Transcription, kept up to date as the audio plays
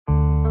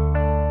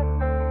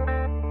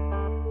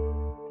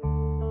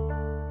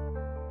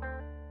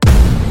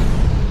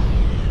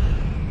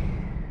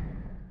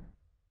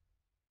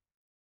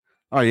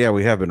Oh, yeah,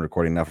 we have been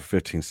recording now for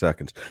 15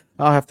 seconds.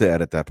 I'll have to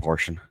edit that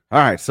portion. All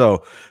right,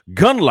 so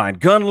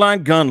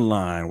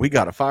Gunline. We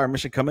got a fire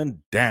mission coming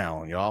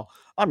down, y'all.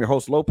 I'm your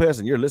host, Lopez,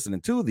 and you're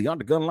listening to the On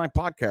the Gunline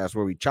podcast,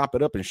 where we chop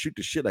it up and shoot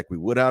the shit like we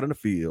would out in the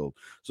field.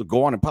 So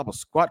go on and pop a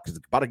squat, because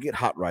it's about to get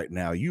hot right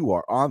now. You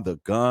are on the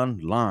gun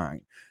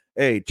line.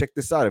 Hey, check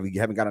this out. If you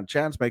haven't gotten a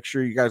chance, make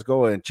sure you guys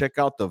go and check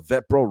out the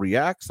Vet Bro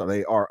Reacts.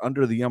 They are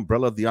under the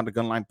umbrella of the On the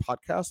Gunline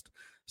podcast,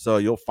 so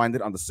you'll find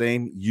it on the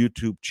same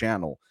YouTube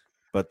channel.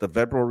 But the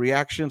Vedro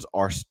reactions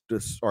are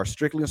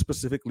strictly and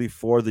specifically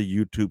for the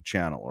YouTube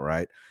channel. All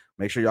right,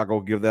 make sure y'all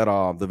go give that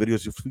the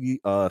videos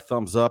a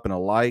thumbs up and a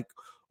like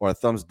or a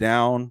thumbs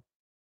down.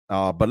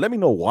 But let me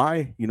know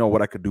why. You know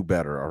what I could do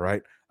better. All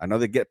right, I know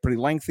they get pretty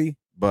lengthy,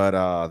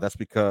 but that's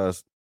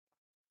because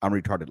I'm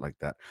retarded like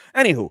that.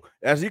 Anywho,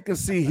 as you can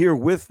see here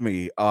with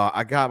me,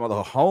 I got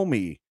the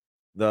homie,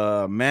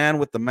 the man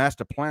with the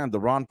master plan, the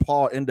Ron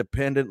Paul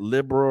independent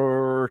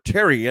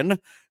libertarian,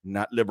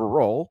 not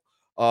liberal.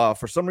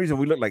 For some reason,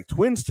 we look like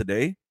twins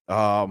today.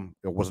 It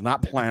was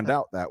not planned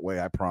out that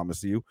way, I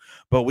promise you.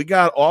 But we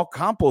got all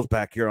Campos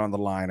back here on the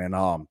line,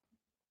 and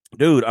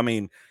dude, I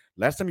mean,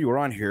 last time you were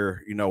on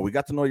here, we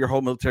got to know your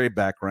whole military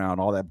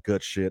background, all that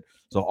good shit.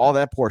 So all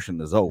that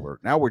portion is over.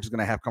 Now we're just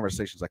gonna have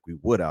conversations like we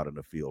would out in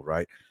the field,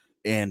 right?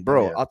 And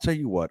bro, I'll tell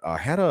you what, I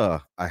had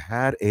a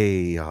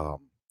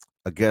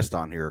guest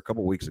on here a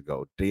couple weeks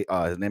ago.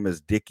 His name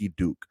is Dickie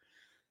Duke,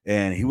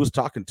 and he was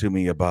talking to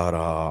me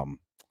about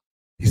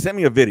he sent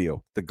me a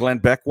video, the Glenn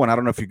Beck one. I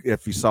don't know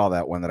if you saw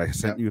that one that I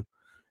sent you.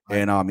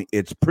 And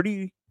it's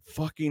pretty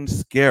fucking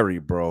scary,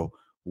 bro,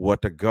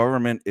 what the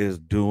government is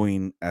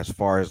doing as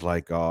far as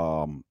like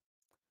buying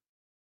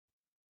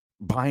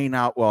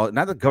out, well,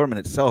 not the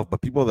government itself,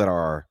 but people that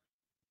are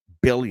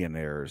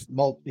billionaires.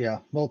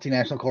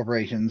 Multinational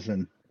corporations,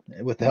 and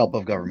with the help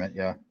of government.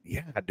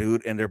 Yeah,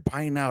 dude, and they're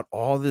buying out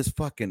all this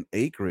fucking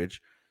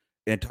acreage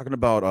and talking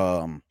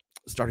about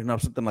starting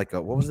up something like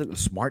what was it,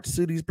 smart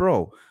cities,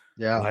 bro.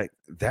 Yeah, like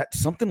that,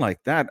 something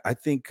like that, I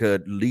think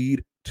could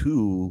lead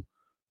to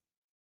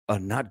a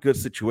not good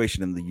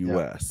situation in the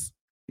US.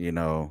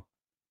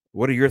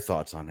 What are your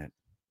thoughts on it?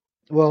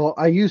 Well,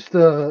 I used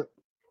to,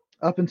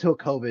 up until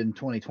COVID in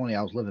 2020,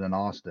 I was living in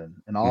Austin,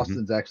 and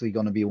Austin's actually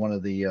going to be one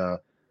of the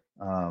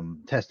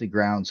testing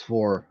grounds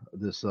for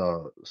this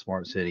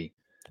smart city.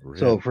 Really?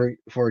 So,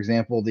 for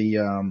example,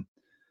 the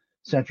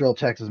Central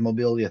Texas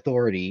Mobility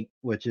Authority,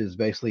 which is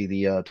basically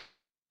the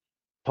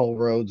toll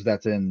roads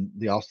that's in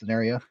the Austin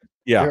area,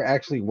 they're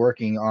actually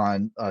working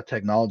on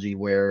technology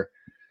where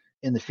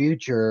in the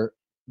future,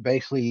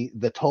 basically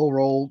the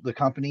the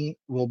company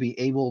will be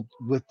able,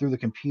 through the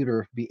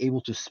computer, be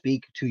able to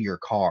speak to your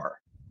car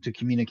to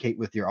communicate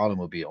with your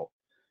automobile,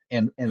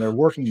 and they're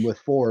working with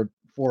Ford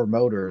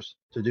Motors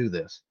to do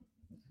this.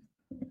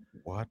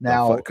 What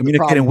now?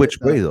 Communicate in which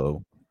way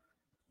though?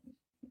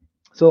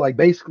 So like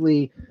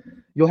basically,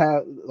 you'll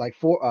have like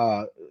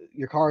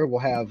your car will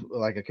have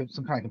like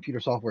some kind of computer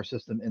software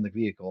system in the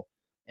vehicle,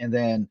 and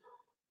then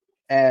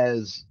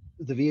as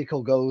the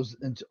vehicle goes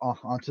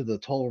onto the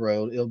toll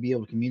road, it'll be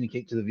able to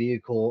communicate to the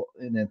vehicle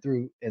and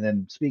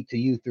then speak to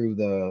you through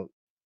the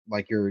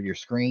your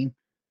screen,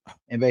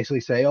 and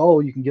basically say, oh,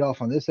 you can get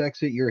off on this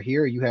exit. You're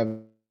here. You have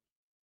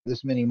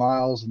this many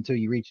miles until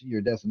you reach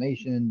your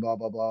destination. Blah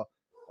blah blah.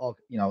 All,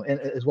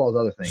 and as well as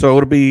other things. So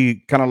it'll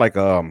be kind of like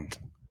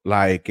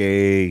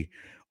a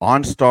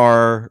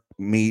OnStar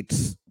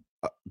meets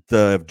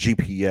the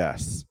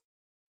GPS.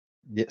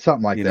 Yeah,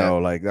 something like that.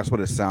 Like that's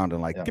what it sounded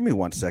like. Yeah. Give me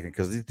 1 second,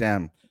 because these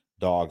damn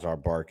dogs are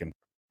barking.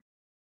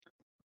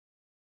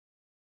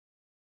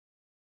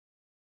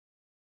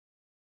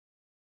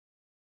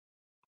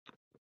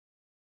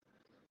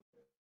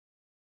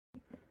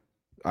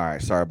 All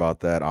right, sorry about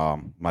that.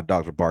 My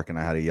dogs were barking.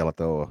 I had to yell at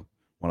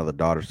one of the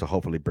daughters to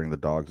hopefully bring the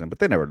dogs in, but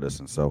they never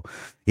listen. So,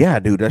 yeah,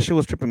 dude, that shit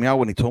was tripping me out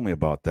when he told me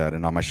about that,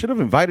 and I should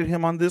have invited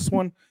him on this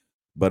one,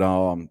 but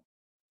I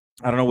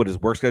don't know what his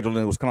work schedule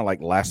is. It was kind of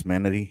like last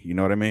minute. You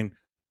know what I mean?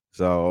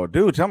 So,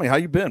 dude, tell me how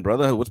you been,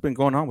 brother. What's been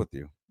going on with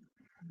you?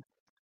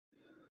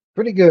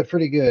 Pretty good.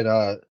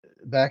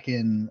 Back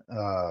in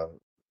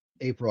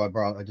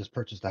April, I just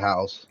purchased a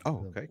house.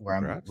 Oh, okay. Where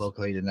I'm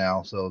located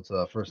now, so it's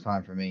a first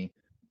time for me.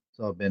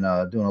 So I've been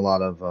doing a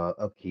lot of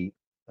upkeep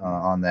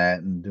on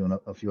that, and doing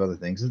a few other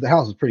things. The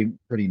house is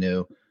pretty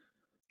new.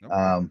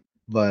 Okay.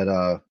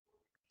 But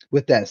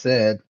with that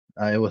said,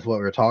 with what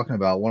we were talking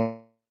about,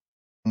 one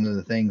of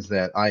the things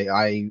that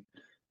I'm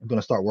going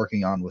to start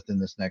working on within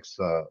this next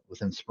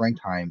within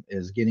springtime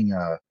is getting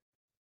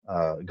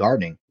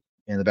gardening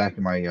in the back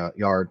of my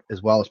yard,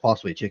 as well as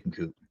possibly a chicken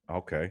coop.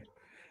 Okay.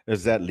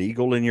 Is that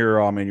legal in your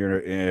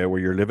where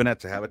you're living at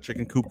to have a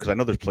chicken coop? Because I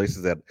know there's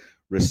places that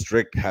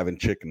restrict having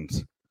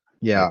chickens.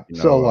 Yeah.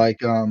 So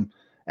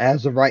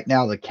as of right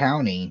now, the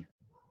county,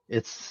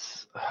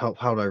 it's how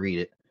do I read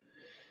it?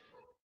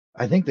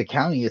 I think the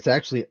county, it's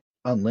actually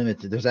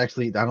unlimited.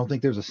 I don't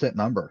think there's a set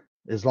number,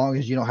 as long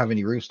as you don't have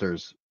any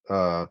roosters.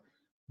 But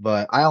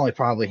I only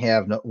probably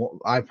have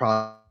I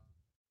probably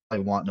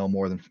want no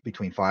more than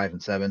between 5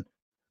 and 7.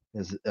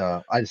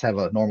 I just have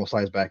a normal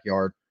sized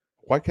backyard.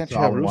 Why can't So you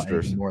I have wouldn't want anything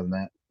roosters? more than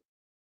that.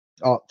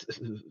 Oh,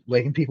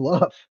 waking people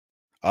up.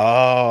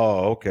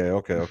 Oh, okay.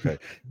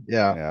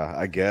 Yeah, Yeah,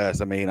 I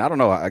guess. I mean, I don't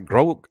know. I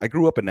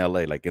grew up in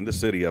LA, like in the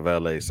city of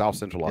LA, South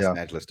Central Los yeah,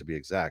 Angeles to be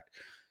exact.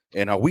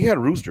 And we had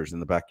roosters in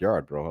the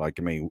backyard, bro. Like,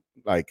 I mean,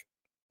 like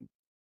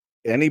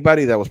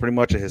anybody that was pretty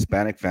much a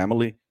Hispanic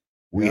family,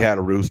 we yeah. had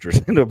roosters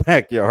in the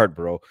backyard,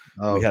 bro.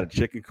 We Oh, had a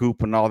chicken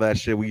coop and all that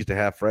shit. We used to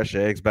have fresh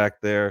eggs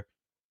back there,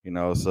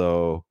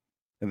 so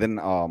and then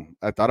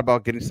I thought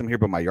about getting some here,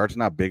 but my yard's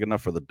not big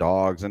enough for the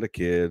dogs and the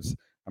kids.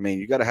 I mean,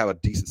 you got to have a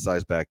decent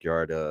sized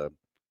backyard to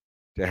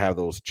have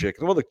those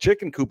chickens. Well, the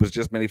chicken coop is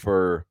just mainly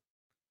for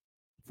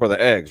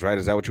the eggs, right?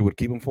 Is that what you would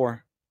keep them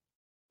for?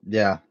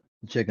 yeah.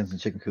 Chickens and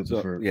chicken coops So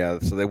for yeah,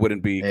 so they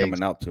wouldn't be eggs.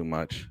 coming out too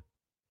much.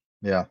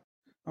 Yeah,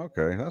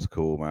 Okay, that's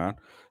cool, man.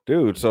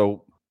 Dude,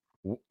 so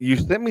you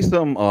sent me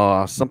some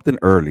something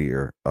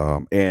earlier.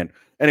 And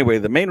anyway,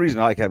 the main reason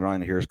I like having you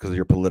on here is because of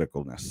your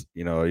politicalness.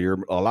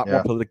 You're a lot more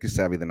yeah, politically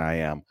savvy than I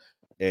am.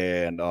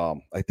 And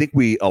I think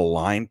we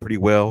align pretty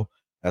well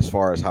as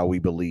far as how we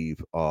believe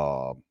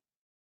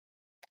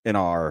in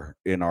our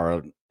I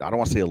don't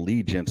want to say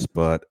allegiance,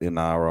 but in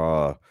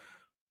our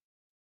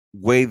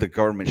way the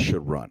government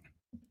should run,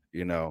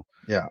 you know.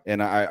 yeah.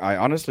 And I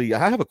honestly,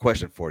 I have a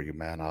question for you,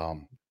 man.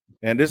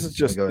 And this is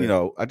just, Go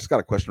ahead. I just got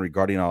a question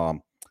regarding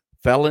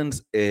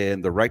felons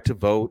and the right to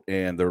vote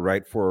and the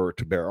right for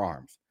to bear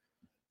arms.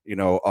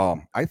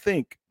 I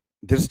think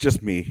this is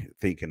just me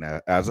thinking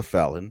as a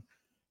felon.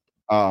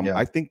 Yeah,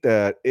 I think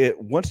that it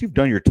once you've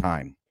done your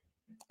time,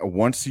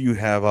 once you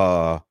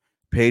have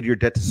paid your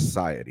debt to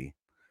society,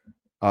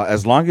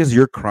 as long as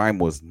your crime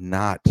was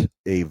not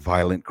a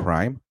violent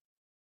crime,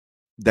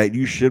 that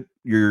your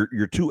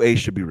 2A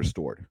should be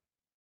restored.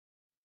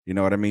 You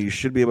know what I mean? You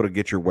should be able to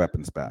get your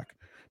weapons back.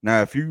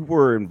 Now, if you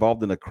were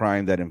involved in a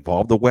crime that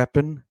involved a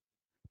weapon,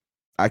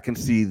 I can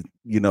see,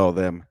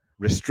 them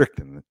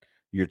restricting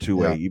your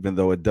 2A, yeah. even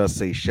though it does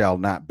say shall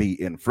not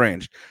be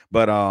infringed.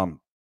 But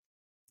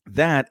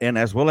that and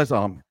as well as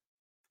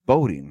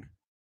voting.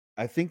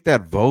 I think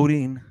that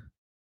voting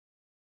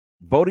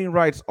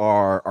rights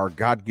are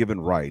God-given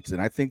rights.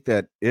 And I think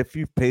that if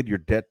you've paid your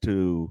debt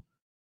to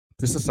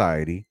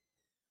society,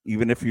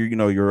 even if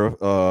you're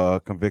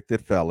a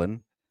convicted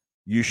felon,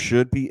 you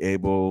should be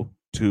able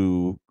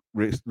to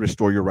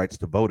restore your rights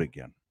to vote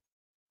again.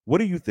 What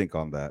do you think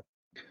on that?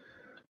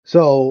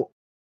 So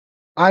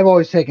I've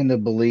always taken the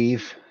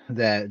belief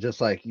that just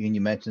like you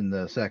mentioned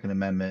the Second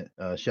Amendment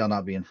shall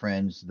not be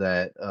infringed,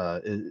 that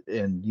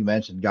and you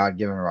mentioned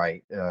God-given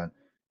right, and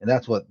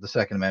that's what the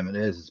Second Amendment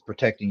is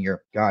protecting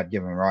your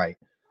God-given right.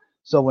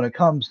 So when it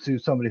comes to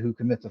somebody who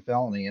commits a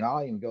felony, and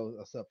I'll even go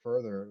a step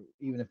further,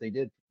 even if they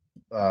did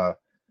uh,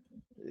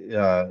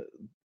 uh,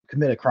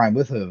 commit a crime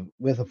with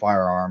a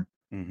firearm,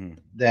 Mm-hmm.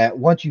 that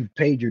once you've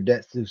paid your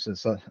debts to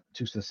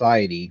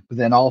society, but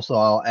then also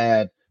I'll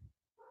add,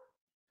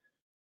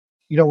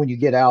 when you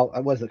get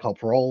out, what is it called,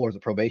 parole or is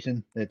it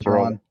probation that you're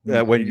Parole. on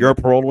when When you you're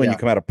paroled when you yeah,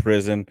 come out of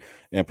prison,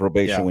 and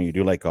probation yeah. when you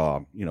do like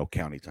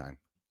county time.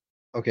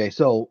 Okay,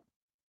 so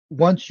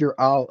once you're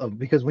out of,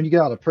 because when you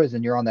get out of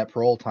prison, you're on that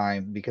parole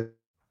time because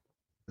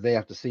they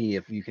have to see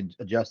if you can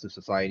adjust to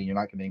society and you're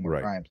not committing more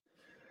Right. crimes.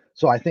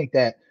 So I think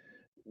that,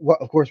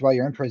 of course, while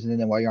you're in prison and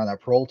then while you're on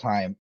that parole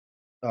time,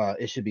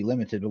 it should be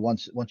limited. But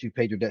once you've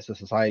paid your debts to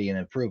society and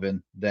have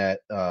proven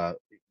that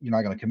you're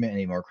not going to commit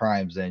any more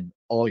crimes, then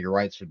all your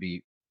rights should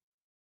be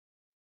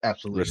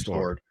absolutely Restored.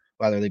 restored,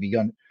 whether they be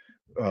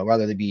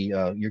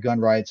your gun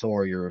rights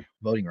or your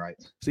voting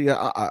rights. See,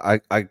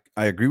 I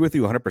agree with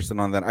you 100%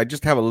 on that. I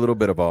just have a little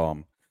bit of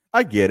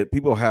I get it.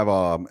 People have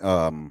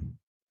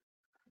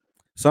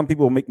some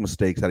people make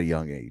mistakes at a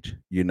young age,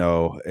 Yeah,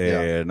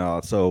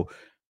 and so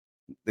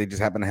they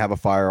just happen to have a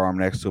firearm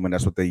next to them, and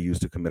that's what they use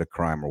to commit a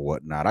crime or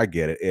whatnot. I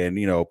get it, and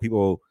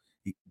people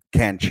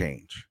can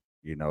change.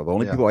 The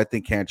only yeah, people I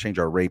think can't change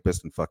are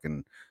rapists and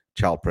fucking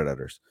child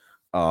predators.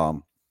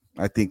 Um,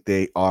 I think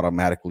they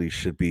automatically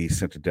should be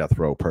sent to death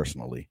row.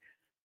 Personally,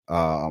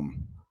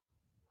 um,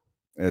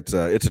 it's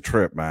a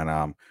trip,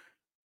 man.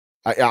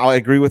 I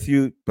agree with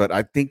you, but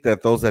I think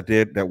that those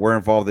that were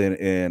involved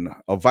in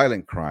a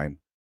violent crime,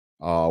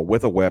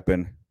 with a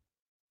weapon,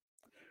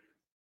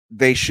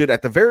 they should,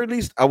 at the very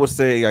least, I would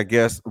say, I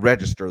guess,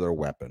 register their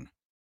weapon.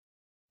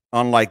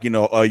 Unlike,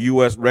 a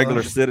U.S. regular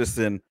uh,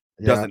 citizen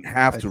yeah. doesn't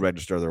have I to th-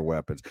 register their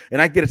weapons.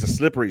 And I get it's a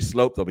slippery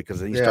slope though, because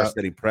then you start yeah.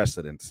 setting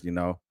precedents.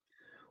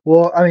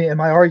 Well, I mean, and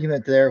my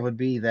argument there would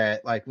be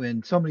that, like,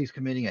 when somebody's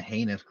committing a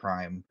heinous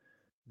crime,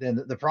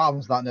 then the problem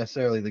is not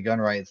necessarily the gun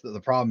rights. The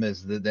problem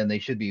is that then they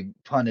should be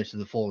punished to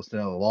the full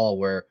extent of the law,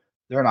 where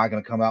they're not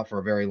going to come out for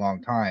a very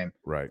long time,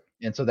 Right.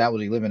 and so that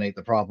would eliminate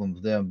the problem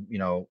of them,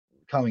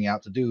 coming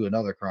out to do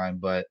another crime.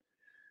 But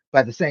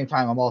at the same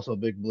time, I'm also a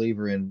big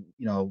believer in,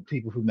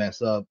 people who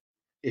mess up.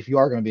 If you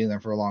are going to be in there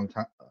for a long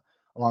time,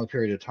 a long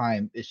period of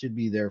time, you should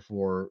be there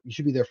for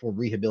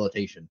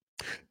rehabilitation.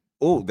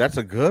 Oh, that's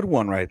a good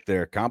one right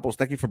there, Campos.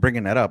 Thank you for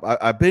bringing that up.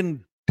 I've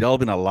been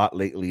delving a lot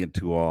lately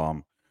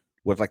into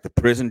with like the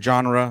prison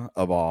genre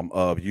of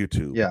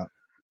YouTube. Yeah,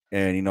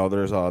 And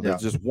there's Yeah.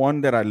 just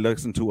one that I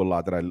listen to a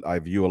lot that I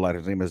view a lot.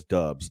 His name is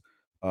Dubs.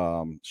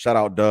 Shout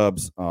out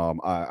Dubs.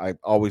 I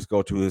always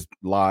go to his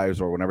lives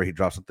or whenever he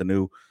drops something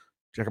new.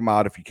 Check him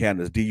out if you can.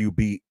 It's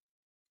DUB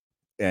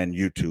and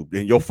YouTube,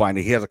 and you'll find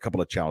it. He has a couple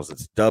of channels.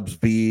 It's Dubs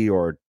V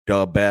or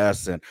Dub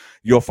S, and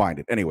you'll find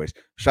it. Anyways,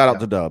 shout out Yeah.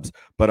 to Dubs.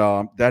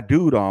 But that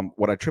dude,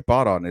 what I trip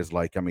out on is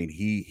like, I mean,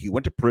 he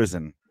went to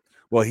prison.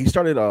 Well, he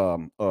started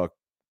a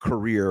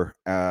career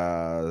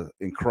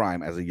in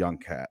crime as a young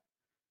cat,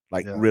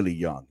 like Yeah. really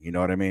young. You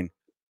know what I mean?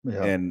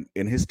 Yeah. And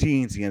in his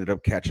teens, he ended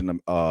up catching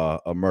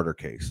a murder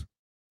case,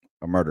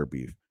 a murder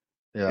beef,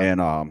 Yeah.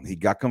 and he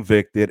got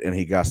convicted and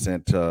he got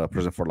sent to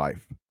prison for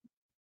life.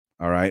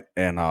 All right,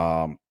 and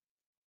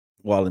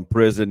while in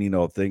prison,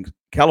 things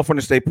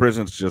California state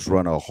prisons just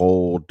run a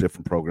whole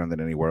different program than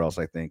anywhere else,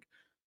 I think.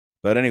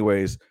 But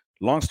anyways,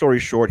 long story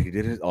short, he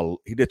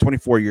did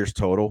 24 years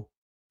total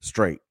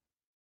straight.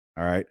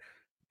 All right,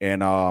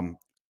 and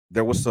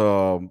there was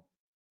some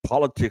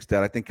politics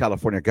that I think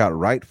California got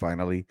right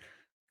finally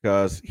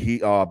because he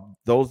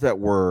those that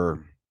were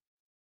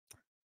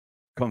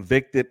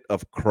convicted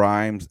of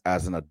crimes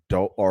as an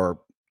adult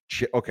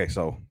okay,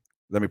 so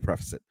let me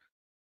preface it.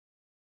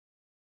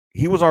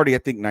 He was already, I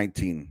think,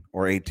 19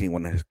 or 18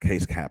 when his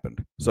case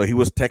happened. So he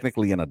was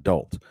technically an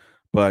adult.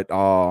 But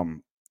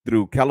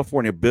through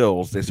California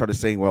bills, they started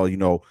saying,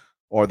 well,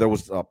 or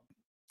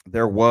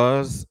there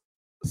was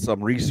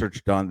some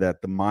research done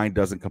that the mind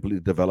doesn't completely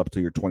develop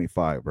till you're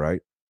 25,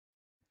 right?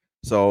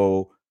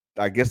 So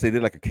I guess they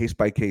did like a case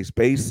by case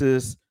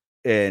basis,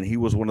 and he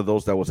was one of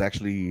those that was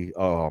actually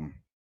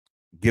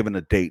given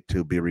a date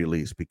to be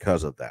released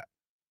because of that.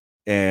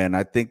 And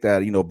I think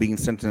that, being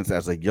sentenced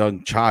as a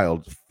young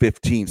child,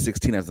 15,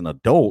 16 as an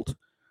adult,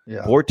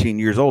 Yeah. 14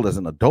 years old as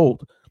an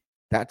adult,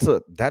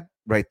 that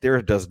right there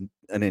does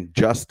an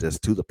injustice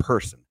to the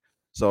person.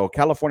 So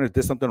California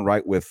did something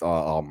right with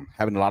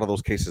having a lot of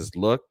those cases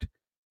looked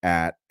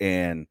at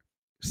and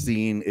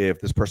seeing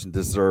if this person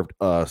deserved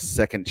a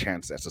second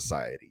chance at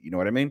society. You know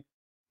what I mean?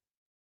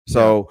 Yeah.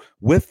 So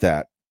with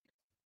that,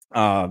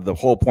 the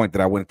whole point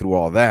that I went through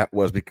all that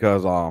was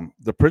because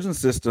the prison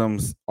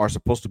systems are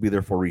supposed to be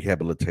there for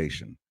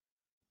rehabilitation,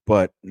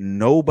 but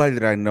nobody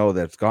that I know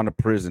that's gone to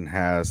prison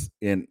has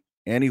in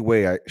any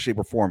way, shape,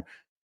 or form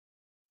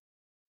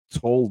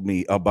told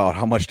me about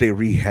how much they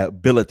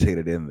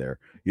rehabilitated in there.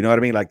 You know what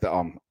I mean? Like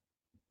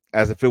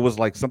as if it was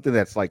like something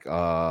that's like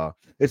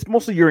it's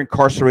mostly you're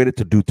incarcerated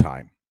to do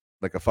time,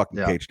 like a fucking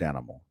Yeah. caged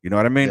animal. You know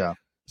what I mean? Yeah.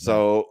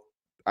 So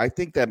I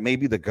think that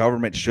maybe the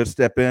government should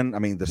step in. I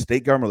mean, the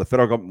state government or the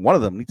federal government, one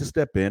of them needs to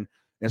step in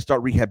and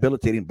start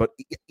rehabilitating, but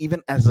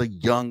even as a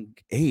young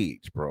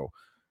age, bro.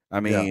 I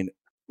Yeah. mean,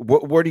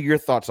 what are your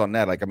thoughts on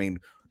that? Like, I mean,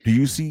 do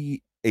you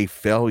see a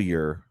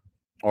failure,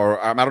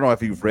 or I don't know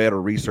if you've read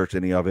or researched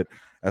any of it,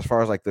 as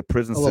far as like the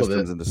prison A little bit.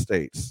 systems in the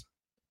states?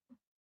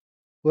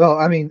 Well,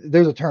 I mean,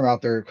 there's a term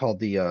out there called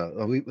the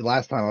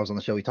last time I was on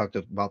the show, we talked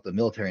about the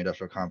military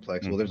industrial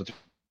complex. Well, there's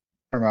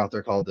Mm-hmm. a term out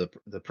there called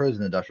the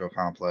prison industrial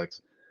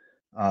complex,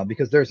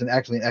 because there's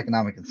actually an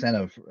economic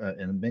incentive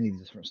in many of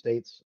these different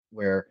states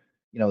where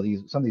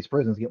some of these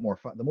prisons get more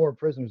fun. The more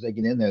prisoners they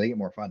get in there, they get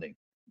more funding.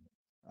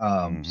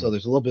 Mm-hmm. So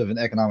there's a little bit of an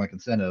economic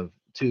incentive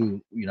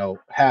to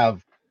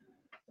have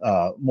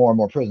more and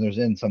more prisoners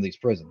in some of these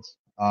prisons.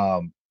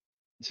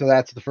 So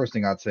that's the first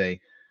thing I'd say.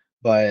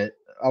 But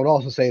I would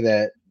also say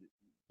that,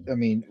 I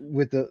mean,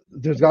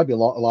 there's got to be a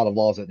lot of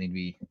laws that need to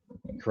be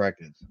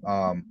corrected.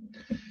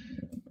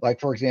 Like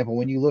for example,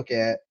 when you look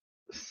at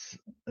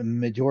the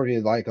majority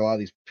of like a lot of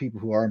these people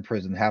who are in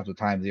prison, half the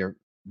time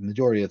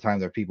majority of the time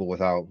they're people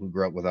who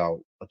grew up without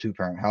a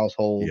two-parent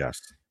household.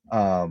 Yes.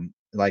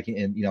 Like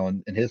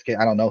in his case,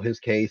 I don't know his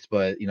case,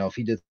 but if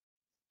he did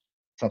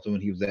something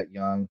when he was that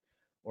young,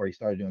 or he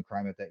started doing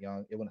crime at that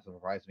young, it wouldn't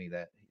surprise me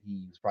that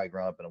he was probably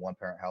growing up in a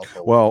one-parent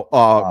household. Well,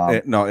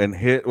 Um, no, and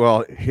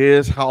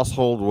his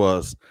household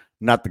was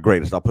not the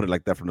greatest. I'll put it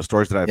like that. From the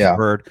stories that I've yeah,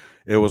 heard,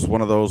 it was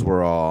one of those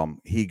where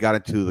he got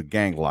into the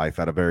gang life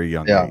at a very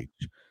young yeah,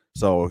 age.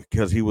 So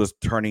because he was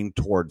turning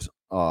towards,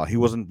 he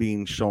wasn't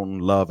being shown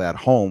love at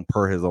home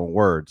per his own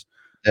words,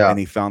 yeah, and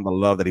he found the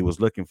love that he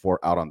was looking for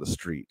out on the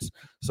streets.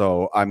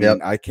 So I yep,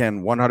 mean, I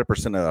can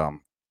 100%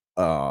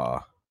 uh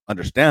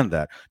understand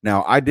that.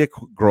 Now, I did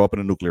grow up in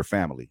a nuclear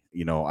family.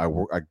 I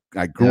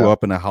grew yeah,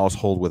 up in a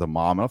household with a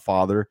mom and a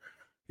father.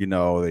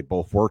 They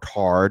both worked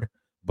hard,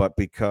 but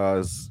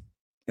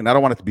and I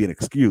don't want it to be an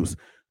excuse,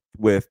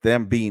 with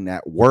them being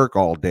at work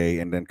all day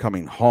and then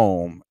coming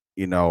home,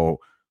 it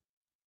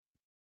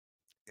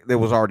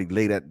was already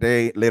later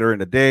in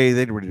the day.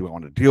 They didn't really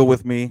want to deal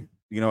with me,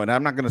 and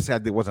I'm not going to say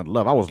there wasn't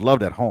love. I was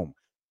loved at home.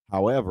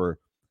 However,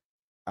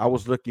 I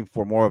was looking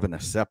for more of an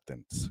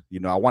acceptance.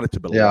 I wanted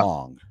to yeah,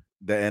 belong.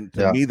 And to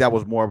yeah, me, that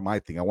was more of my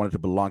thing. I wanted to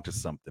belong to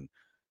something.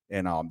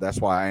 And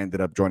that's why I ended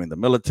up joining the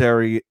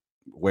military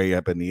way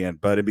up in the end.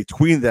 But in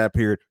between that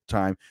period of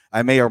time,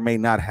 I may or may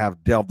not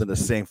have delved in the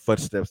same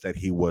footsteps that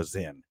he was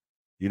in.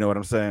 You know what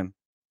I'm saying?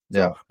 So,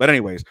 yeah, but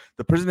anyways,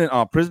 the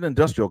prison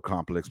industrial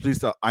complex.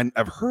 Please,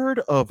 I've heard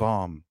of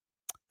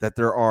that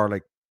there are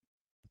like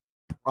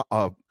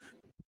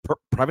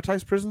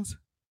privatized prisons.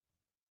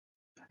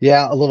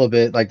 Yeah, a little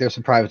bit. Like there's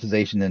some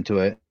privatization into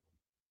it,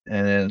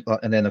 and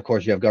then of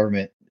course you have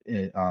government,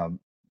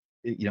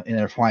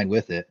 intertwined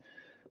with it.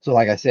 So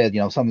like I said,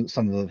 some of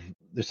the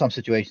there's some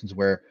situations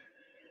where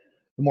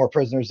the more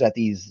prisoners that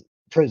these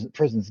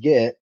prisons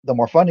get, the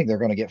more funding they're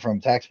going to get from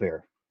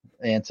taxpayer,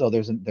 and so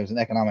there's an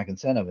economic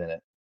incentive in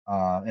it.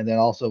 And then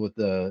also with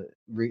the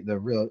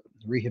real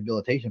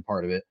rehabilitation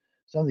part of it,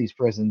 some of these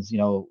prisons,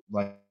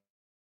 like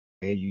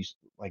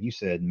you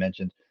said and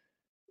mentioned,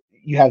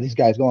 you have these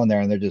guys going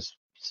there and they're just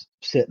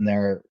sitting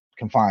there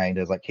confined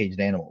as like caged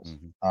animals.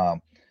 Mm-hmm.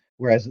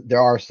 Whereas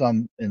there are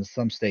some in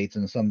some states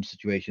and in some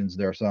situations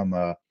there are some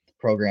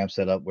programs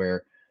set up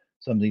where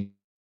some of these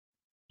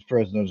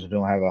prisoners who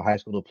don't have a high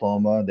school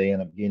diploma they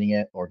end up getting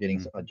it or getting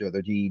their Mm-hmm.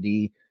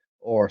 GED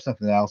or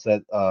something else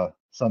that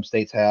some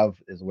states have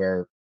is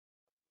where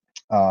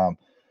um,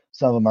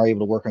 some of them are able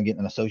to work on getting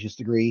an associate's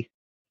degree,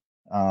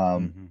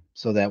 Mm-hmm.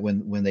 so that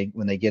when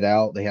they get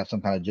out, they have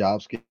some kind of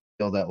job skill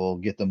that will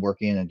get them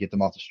working and get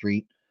them off the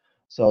street.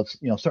 So it's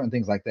certain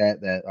things like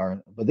that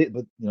are, but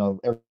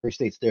every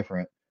state's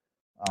different.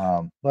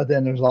 But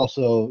then there's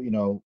also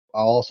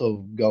I'll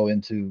also go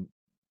into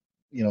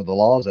the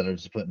laws that are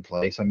just put in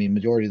place. I mean,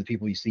 majority of the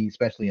people you see,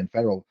 especially in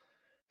federal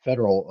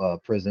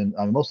prison,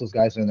 I mean, most of those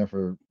guys are in there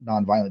for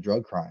nonviolent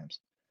drug crimes,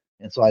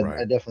 and so I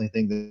Right. definitely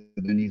think that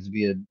there needs to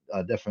be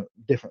a different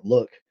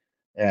look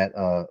at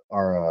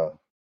our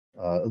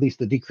at least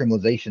the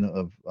decriminalization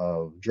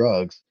of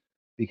drugs,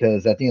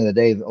 because at the end of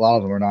the day, a lot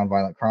of them are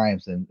nonviolent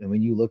crimes, and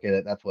when you look at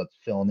it, that's what's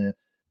filling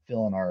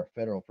our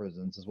federal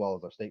prisons as well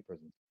as our state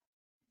prisons.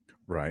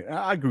 Right.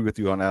 I agree with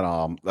you on that.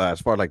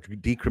 As far as like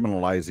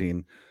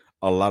decriminalizing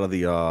a lot of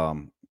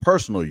the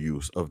personal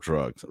use of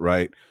drugs,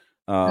 right?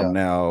 Yeah.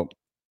 Now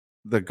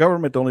the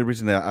government, the only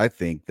reason that I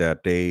think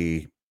that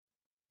they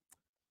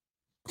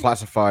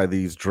classify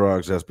these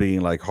drugs as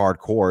being like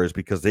hardcore is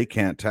because they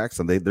can't tax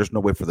them. There's no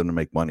way for them to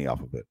make money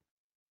off of it.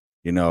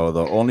 The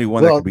only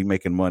one that could Well, be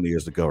making money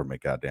is the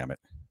government. God damn it.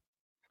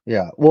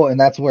 yeah. Well, and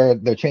that's where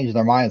they're changing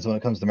their minds when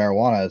it comes to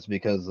marijuana, is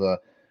because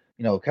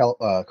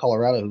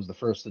Colorado, who's the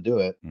first to do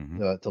it, Hmm.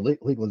 to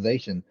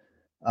legalization,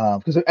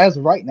 because as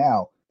of right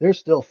now, there's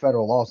still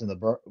federal laws in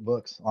the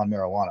books on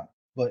marijuana,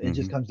 but it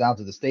just Hmm. comes down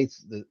to the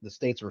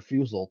state's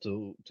refusal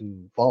to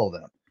follow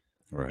them,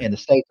 Right. and the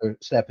states are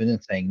stepping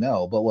in saying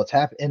no. But what's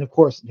happened, and of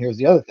course, here's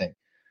the other thing.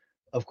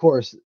 Of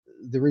course,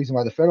 the reason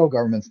why the federal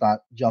government's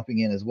not jumping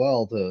in as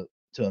well to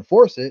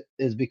enforce it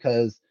is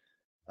because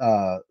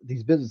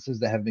these businesses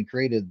that have been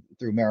created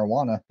through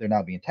marijuana, they're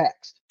now being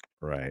taxed.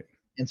 Right.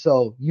 And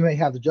so you may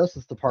have the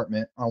Justice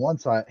Department on one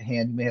side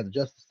hand, you may have the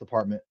Justice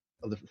Department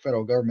of the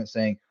federal government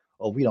saying,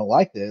 "Oh, we don't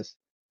like this."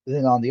 But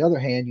then on the other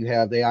hand, you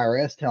have the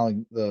IRS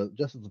telling the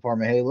Justice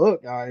Department, "Hey,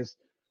 look, guys,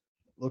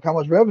 look how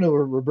much revenue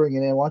we're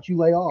bringing in. Why don't you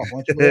lay off?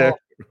 Why don't you lay off?"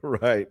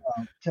 Right.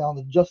 Telling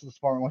the Justice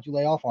Department, "Why don't you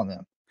lay off on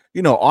them?"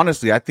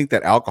 Honestly, I think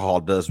that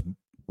alcohol does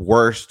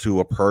worse to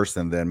a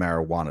person than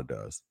marijuana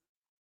does.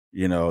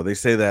 They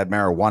say that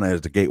marijuana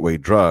is the gateway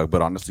drug,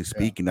 but honestly Yeah.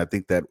 speaking, I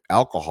think that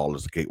alcohol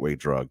is the gateway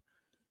drug.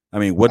 I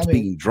mean, I what's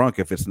mean, being drunk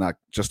if it's not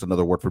just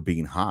another word for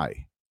being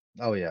high?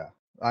 oh yeah.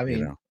 I You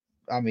mean,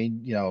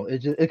 know?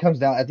 it comes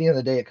down at the end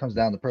of the day. It comes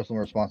down to personal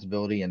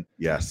responsibility and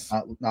Yes.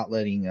 not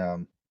letting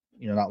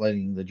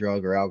the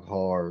drug or alcohol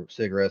or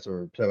cigarettes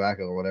or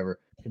tobacco or whatever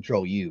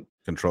control you.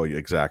 Control you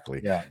exactly.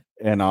 Yeah,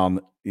 And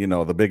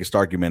the biggest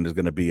argument is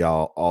going to be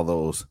all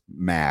those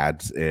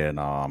mads and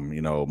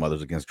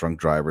mothers against drunk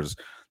drivers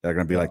that are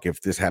going to be yeah, like,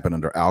 if this happened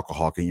under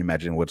alcohol, can you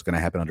imagine what's going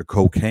to happen under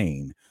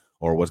cocaine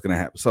or what's going to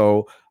happen?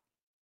 So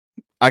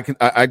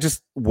I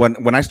just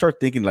when I start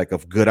thinking like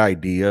of good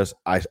ideas,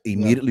 I yeah,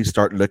 immediately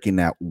start looking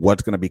at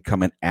what's going to be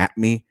coming at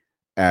me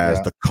as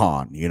yeah, the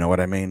con. You know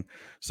what I mean?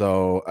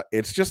 So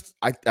it's just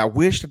I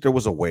wish that there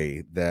was a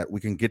way that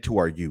we can get to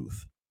our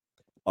youth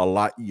a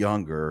lot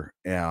younger.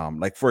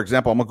 Like for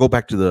example, I'm gonna go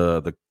back to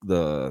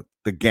the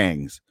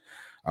gangs.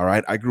 All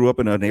right, I grew up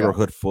in a yeah,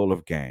 neighborhood full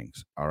of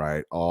gangs. All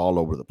right, all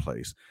over the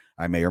place.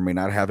 I may or may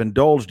not have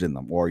indulged in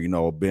them or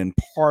been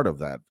part of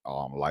that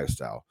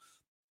lifestyle.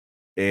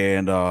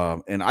 And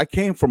I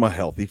came from a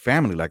healthy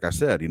family, like I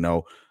said,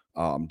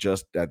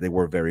 just that they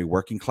were very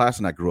working class,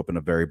 and I grew up in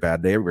a very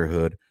bad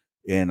neighborhood.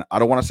 And I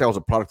don't want to say I was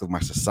a product of my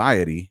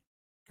society,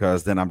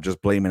 because then I'm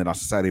just blaming it on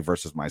society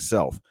versus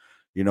myself.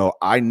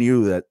 I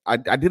knew that I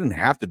didn't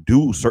have to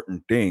do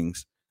certain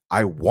things.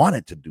 I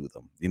wanted to do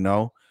them,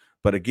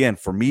 But again,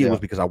 for me, it yeah, was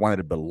because I wanted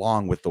to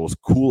belong with those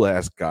cool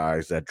ass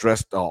guys that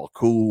dressed all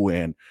cool,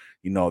 and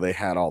they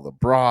had all the yeah,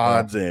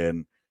 broads,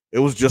 and it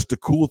was just the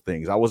cool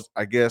things. I was,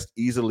 I guess,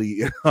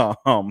 easily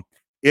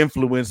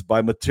influenced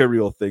by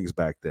material things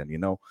back then.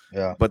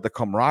 yeah, But the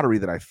camaraderie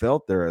that I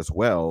felt there as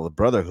well, the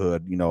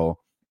brotherhood, you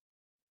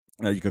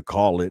could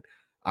call it.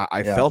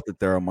 I yeah, felt it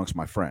there amongst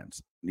my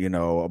friends, yeah,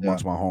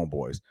 amongst my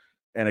homeboys.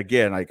 And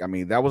again, like I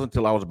mean, that was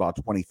until I was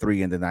about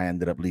 23, and then I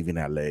ended up leaving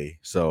LA.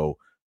 So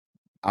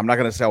I'm not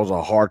gonna say I was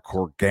a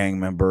hardcore gang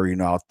member,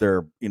 out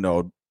there.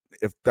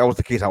 If that was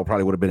the case, I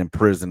probably would have been in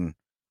prison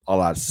a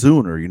lot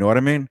sooner. You know what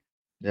I mean?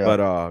 Yeah.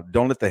 But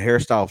don't let the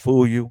hairstyle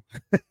fool you.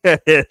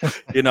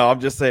 I'm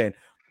just saying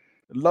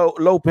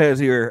Lopez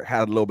here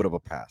had a little bit of a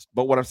past.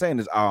 But what I'm saying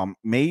is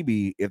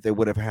maybe if they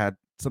would have had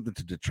something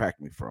to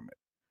detract me from it.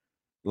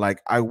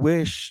 Like I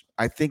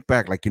think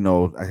back, like,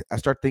 I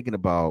start thinking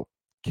about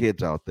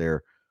kids out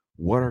there.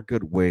 What are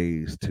good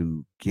ways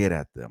to get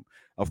at them?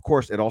 Of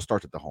course, it all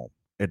starts at the home.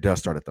 It does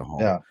start at the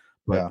home. Yeah.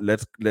 But Yeah.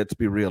 let's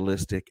be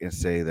realistic and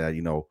say that,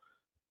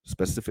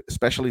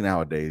 especially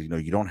nowadays,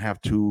 you don't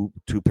have two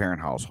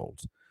parent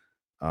households.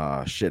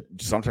 Shit,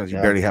 sometimes you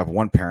Yeah. barely have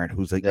one parent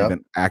who's like Yep.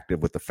 even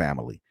active with the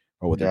family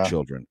or with their Yeah.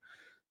 children.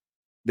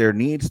 There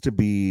needs to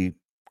be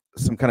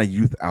some kind of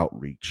youth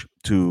outreach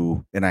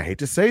to, and I hate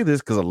to say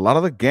this because a lot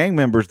of the gang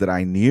members that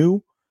I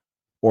knew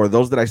or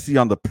those that I see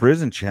on the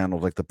prison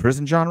channels, like the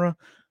prison genre,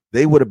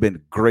 they would have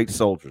been great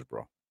soldiers,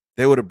 bro.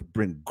 They would have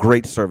been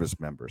great service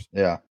members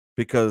Yeah.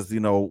 because,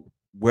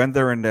 when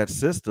they're in that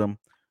system,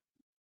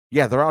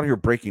 yeah, they're out here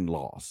breaking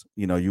laws,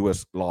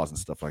 U.S. laws and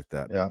stuff like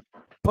that. Yeah.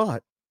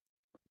 But,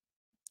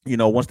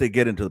 once they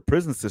get into the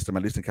prison system,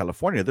 at least in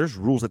California, there's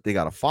rules that they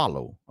got to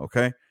follow.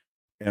 Okay.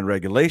 And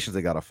regulations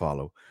they got to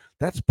follow.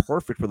 That's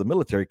perfect for the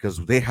military because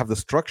they have the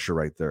structure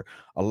right there.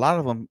 A lot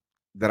of them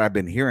that I've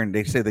been hearing,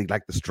 they say they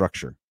like the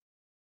structure.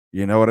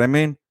 You know what I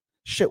mean?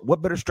 Shit,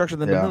 what better structure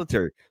than the Yeah.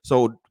 military?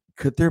 So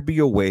could there be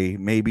a way,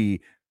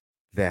 maybe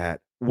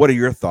that? What are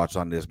your thoughts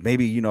on this?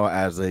 Maybe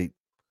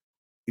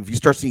if you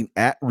start seeing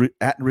at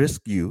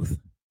risk youth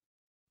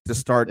to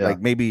start Yeah. like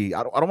maybe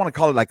I don't want to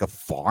call it like a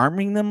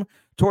farming them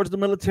towards the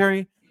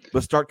military,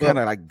 but start kind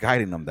Well, of like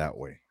guiding them that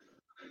way.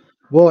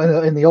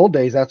 in the old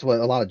days, that's what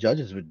a lot of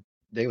judges would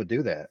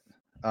do that.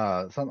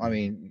 I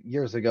mean,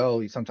 years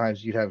ago,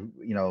 sometimes you'd have,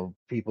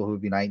 people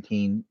who'd be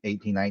 19,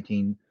 18,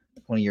 19,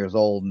 20 years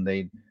old, and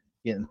they'd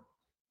get in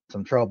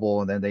some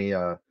trouble, and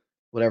then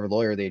whatever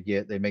lawyer they'd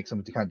get, they make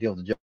some kind of deal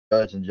with the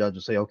judge, and the judge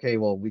would say, okay,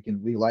 well,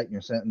 we lighten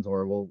your sentence,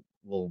 or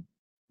we'll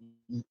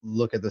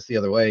look at this the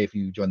other way if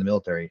you join the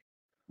military.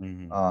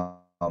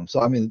 Mm-hmm.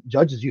 So I mean,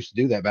 judges used to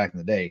do that back in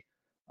the day.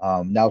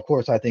 Now, of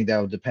course, I think that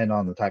would depend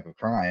on the type of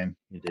crime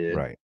you did.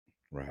 Right,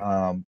 right.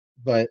 Um,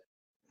 but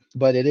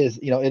it is,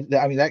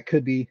 I mean, that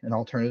could be an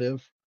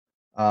alternative.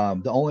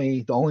 The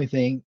only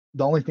thing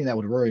that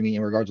would worry me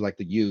in regards to like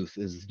the youth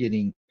is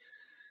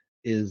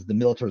the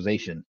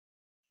militarization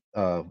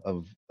of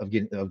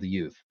the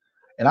youth.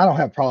 And I don't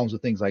have problems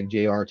with things like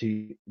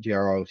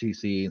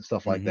JROTC and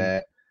stuff like Mm-hmm.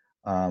 that.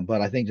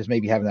 But I think just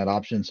maybe having that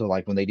option, so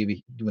like when they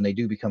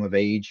do become of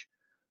age,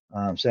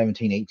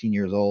 17, 18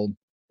 years old,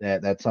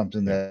 that's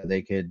something Yeah. that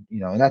they could,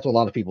 and that's what a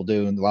lot of people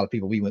do, and a lot of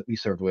people we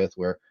served with,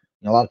 where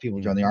a lot of people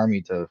join the Mm-hmm.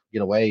 army to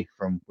get away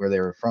from where they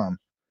were from.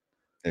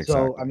 So I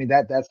Exactly. mean,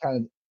 that's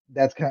kind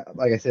of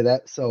like I said,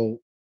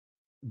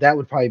 that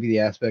would probably be the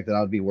aspect that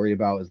I would be worried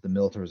about, is the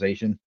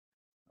militarization.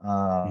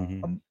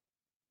 Mm-hmm. Um,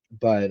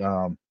 but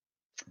I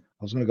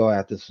was going to go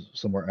at this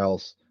somewhere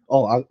else.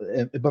 Oh,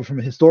 but from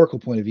a historical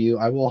point of view,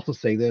 I will also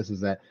say this,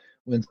 is that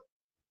when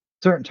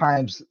certain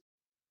times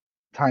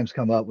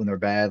come up when they're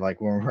bad,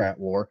 like when we're at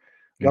war,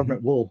 Mm-hmm.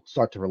 government will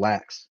start to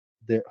relax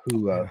Oh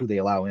yeah. who they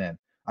allow in.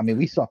 I mean,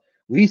 we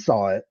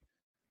saw it.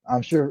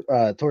 I'm sure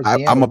towards the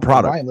end I'm a of my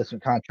product.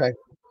 enlistment contract,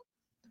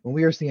 when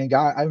we were seeing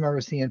I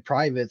remember seeing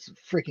privates,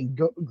 freaking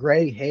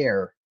gray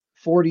hair,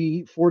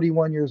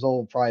 41 years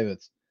old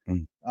privates,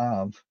 Mm.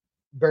 um,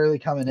 barely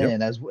coming Yep.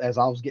 in as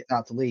I was getting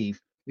out to leave.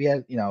 We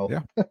had,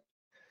 Yeah.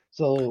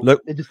 so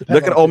Look, it just depends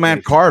look on at the old man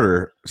situation.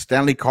 Carter,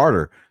 Stanley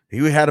Carter. He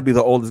had to be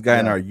the oldest guy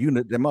in Yeah, our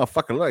unit. That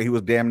motherfucker, look, he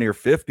was damn near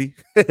 50.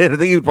 I think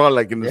he was probably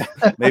like in his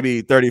yeah,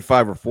 maybe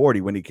 35 or 40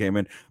 when he came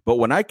in. But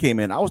when I came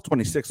in, I was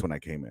 26 when I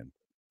came in.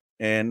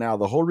 And now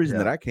the whole reason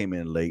that yeah, I came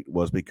in late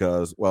was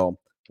because,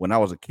 well, when I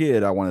was a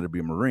kid, I wanted to be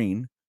a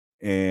Marine.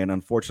 And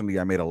unfortunately,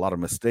 I made a lot of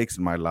mistakes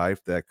in my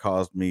life that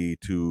caused me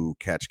to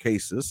catch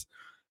cases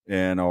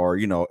or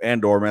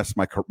mess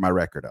my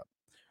record up.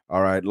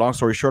 All right. Long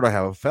story short, I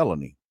have a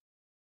felony,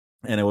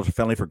 and it was a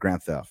felony for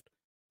grand theft.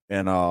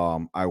 And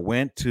I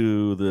went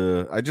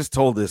to I just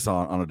told this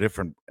on a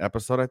different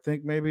episode, I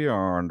think maybe,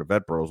 or on the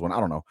Vet Bros one. I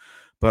don't know.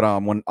 But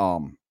when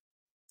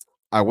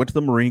I went to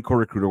the Marine Corps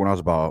recruiter when I was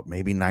about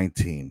maybe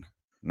 19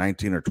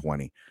 or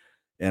 20.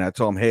 And I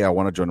told them, hey, I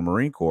want to join the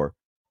Marine Corps.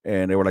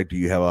 And they were like, do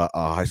you have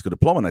a high school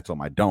diploma? And I told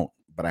them, I don't,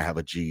 but I have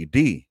a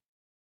GED.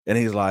 And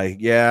he's like,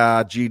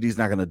 yeah, GED's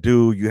not going to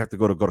do. You have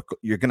to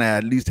you're going to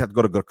at least have to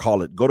go to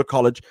college. Go to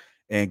college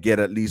and get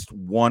at least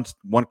one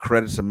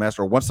credit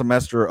semester or one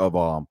semester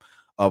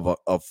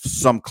of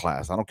some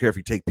class. I don't care if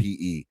you take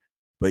PE,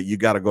 but you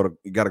got to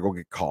go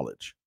get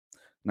college.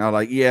 Now,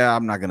 like, yeah,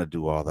 I'm not gonna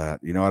do all that.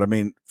 You know what I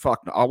mean?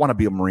 Fuck, no, I want to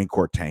be a Marine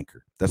Corps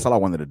tanker. That's all I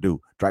wanted to do.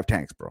 Drive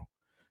tanks, bro.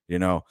 You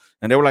know?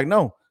 And they were like,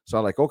 no. So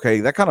I'm like, okay,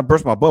 that kind of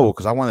burst my bubble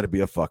because I wanted to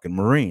be a fucking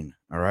Marine.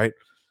 All right.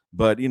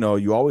 But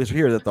you always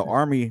hear that the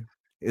Army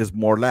is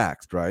more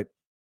laxed, right?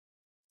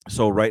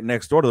 So right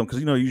next door to them,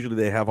 because usually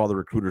they have all the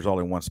recruiters all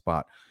in one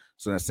spot.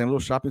 So in that same little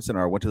shopping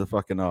center, I went to the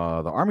fucking the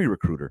Army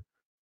recruiter,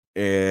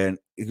 and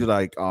he's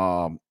like,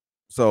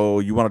 so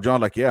you want to join?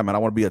 Like, yeah, man, I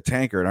want to be a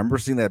tanker. And I remember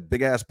seeing that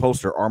big ass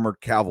poster,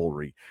 Armored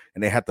Cavalry,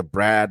 and they had the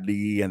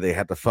Bradley and they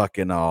had the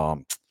fucking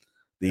the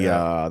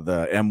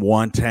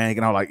M1 tank,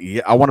 and I'm like,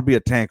 yeah, I want to be a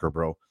tanker,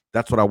 bro.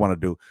 That's what I want to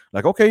do.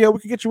 Like, okay, yeah, we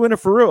can get you in it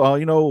for real.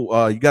 You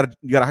got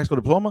a high school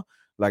diploma?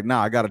 Like,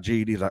 nah, I got a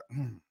GED. Like,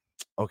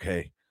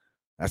 okay,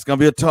 that's gonna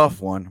be a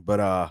tough one, but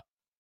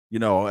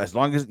as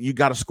long as you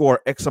got to score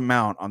X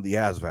amount on the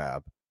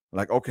ASVAB.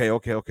 Like,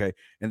 okay.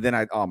 And then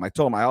I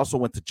told them I also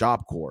went to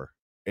Job Corps,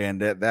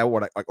 and that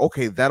what like,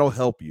 okay, that'll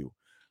help you.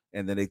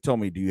 And then they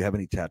told me, do you have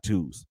any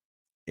tattoos?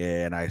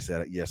 And I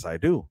said, yes, I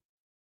do.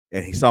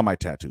 And he saw my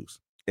tattoos,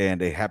 and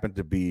they happened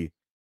to be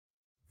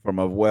from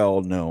a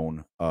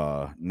well-known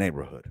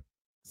neighborhood.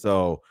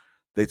 So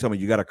they told me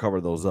you got to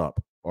cover those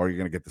up, or you're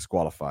gonna get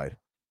disqualified.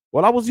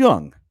 Well, I was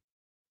young,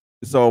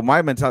 so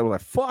my mentality was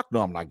like, "Fuck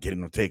no, I'm not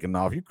getting them taken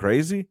off. You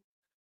crazy?"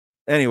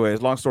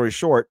 Anyways, long story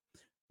short,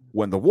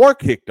 when the war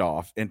kicked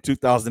off in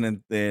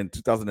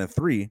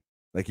 2003,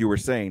 like you were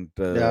saying,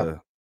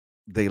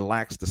 they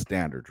laxed the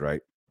standards,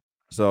 right?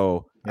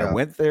 So I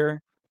went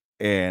there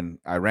and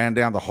I ran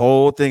down the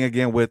whole thing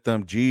again with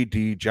them.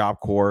 GED, Job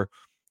Corps.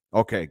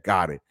 Okay,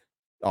 got it.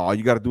 All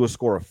you got to do is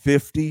score a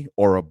 50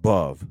 or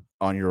above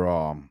on your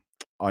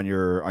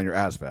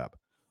ASVAB.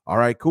 All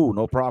right, cool,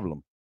 no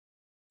problem.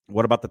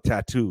 What about the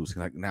tattoos?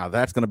 Like, now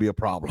that's going to be a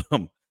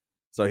problem.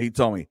 So he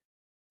told me,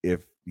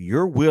 if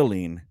you're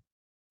willing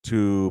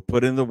to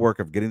put in the work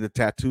of getting the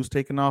tattoos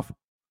taken off,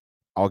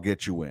 I'll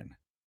get you in.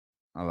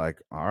 I'm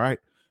like, all right.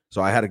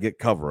 So I had to get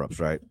cover-ups,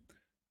 right?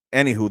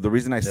 Anywho, the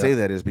reason I say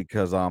that is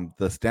because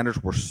the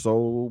standards were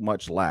so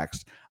much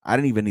lax. I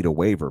didn't even need a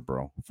waiver,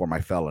 bro, for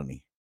my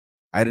felony.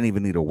 I didn't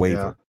even need a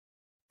waiver.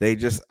 They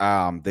just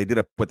they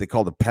did what they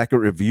called a packet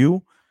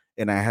review,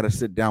 and I had to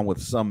sit down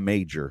with some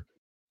major,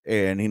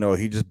 and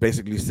he just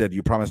basically said,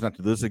 "You promise not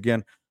to do this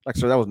again." Like,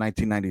 sir, that was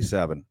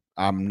 1997.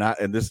 I'm not,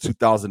 and this is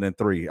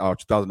 2003 or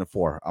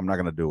 2004. I'm not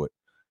gonna do it.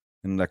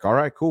 And like, all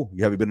right, cool.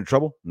 Have you been in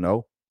trouble?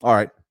 No. All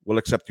right, we'll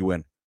accept you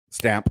in.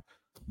 Stamp.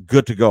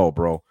 Good to go,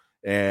 bro.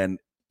 And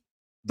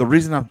the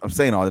reason I'm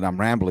saying all that, I'm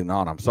rambling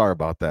on. I'm sorry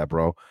about that,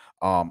 bro.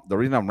 The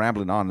reason I'm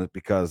rambling on is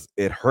because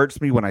it hurts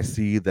me when I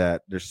see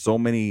that there's so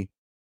many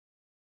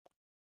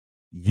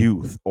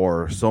youth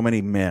or so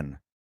many men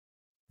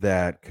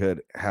that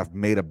could have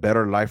made a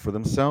better life for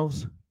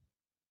themselves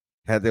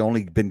had they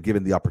only been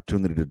given the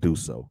opportunity to do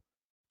so,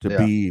 to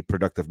be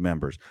productive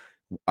members.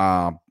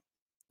 I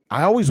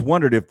always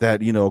wondered if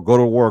that, go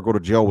to war, go to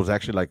jail was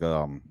actually like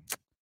a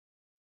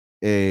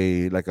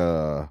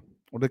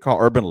what do they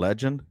call urban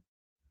legend?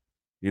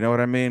 You know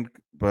what I mean?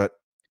 But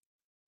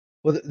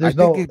there's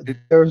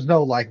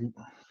no like.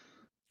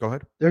 Go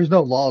ahead. There's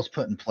no laws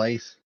put in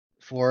place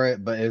for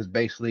it, but it was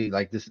basically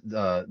like this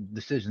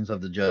decisions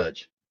of the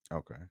judge.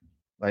 Okay.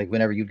 Like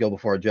whenever you'd go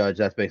before a judge,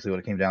 that's basically what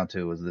it came down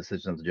to, was the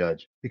decision of the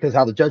judge. Because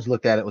how the judge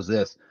looked at it was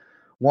this: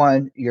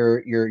 one,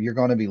 you're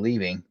going to be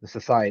leaving the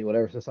society,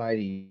 whatever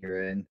society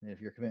you're in. If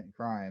you're committing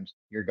crimes,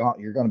 you're gone.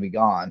 You're going to be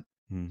gone.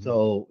 Mm-hmm.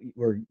 So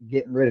we're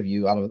getting rid of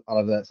you out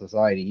of that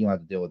society. You don't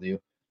have to deal with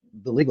you.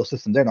 The legal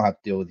system, they don't have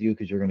to deal with you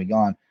because you're going to be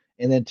gone.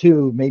 And then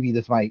two, maybe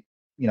this might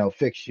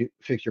fix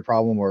your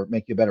problem or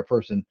make you a better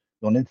person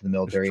going into the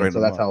military. And so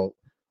that's how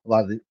a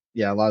lot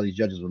of these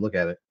judges would look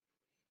at it.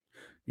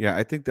 Yeah,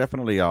 I think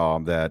definitely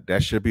that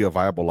should be a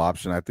viable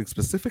option. I think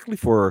specifically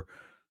for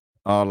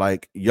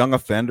like young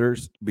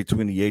offenders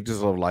between the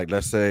ages of, like,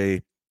 let's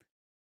say,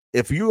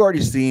 if you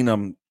already seen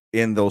them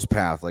in those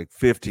paths, like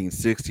 15,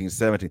 16,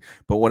 17,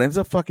 but what ends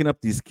up fucking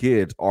up these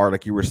kids are,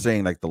 like you were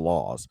saying, like the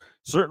laws.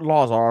 Certain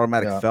laws are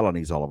automatic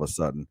felonies all of a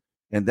sudden,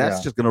 and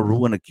that's just going to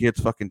ruin a kid's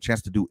fucking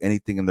chance to do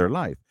anything in their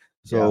life.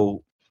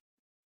 So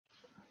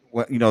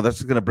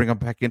that's going to bring them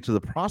back into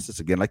the process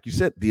again. Like you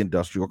said, the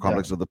industrial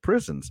complex of the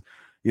prisons.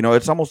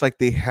 It's almost like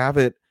they have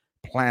it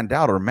planned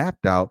out or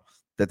mapped out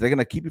that they're going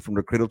to keep you from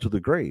the cradle to the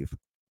grave.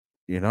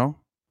 Yeah.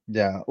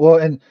 Well,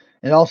 and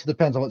it also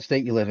depends on what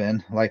state you live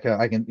in. Like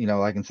I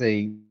can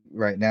say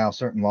right now,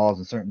 certain laws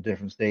in certain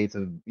different states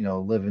of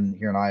living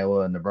here in Iowa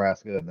and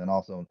Nebraska, and then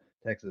also in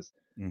Texas.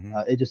 Mm-hmm.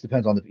 It just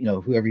depends on the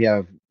whoever you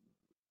have,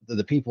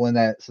 the people in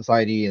that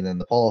society, and then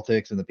the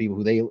politics and the people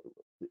who they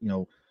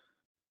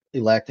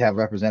elect to have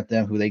represent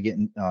them, who they get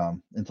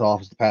into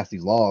office to pass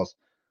these laws.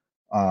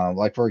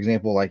 Like for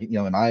example, like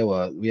in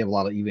Iowa, we have a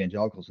lot of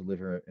evangelicals who live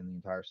here in the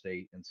entire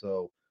state, and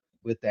so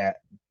with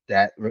that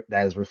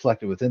is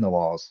reflected within the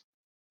laws.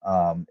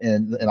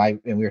 And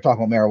we were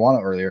talking about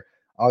marijuana earlier.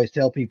 I always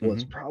tell people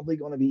it's probably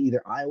going to be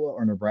either Iowa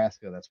or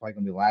Nebraska. That's probably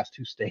going to be the last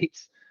two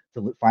states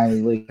to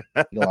finally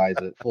legalize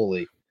it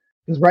fully.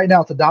 Because right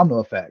now it's a domino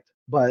effect.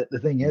 But the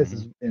thing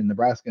is in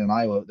Nebraska and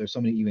Iowa, there's so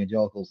many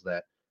evangelicals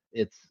that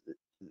it's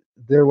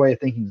their way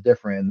of thinking is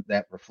different.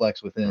 That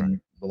reflects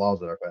within the laws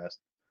that are passed.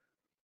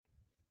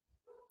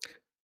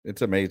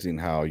 It's amazing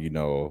how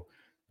a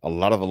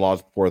lot of the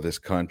laws for this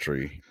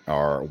country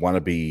want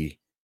to be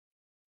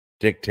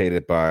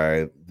dictated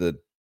by the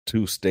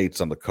two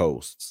states on the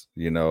coasts.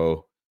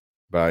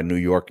 by New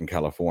York and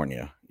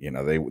California.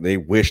 They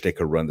wish they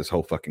could run this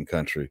whole fucking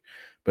country,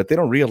 but they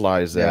don't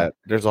realize Yeah. that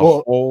there's a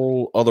Well,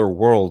 whole other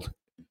world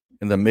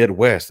in the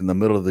Midwest, in the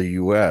middle of the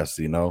U.S.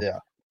 yeah.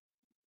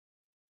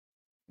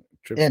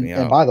 Trips me And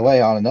out, by the man.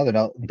 way, on another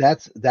note,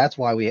 that's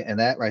why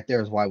that right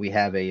there is why we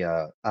have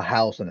a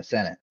House and a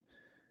Senate.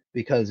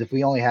 Because if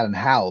we only had a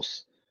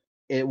House,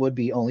 it would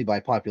be only by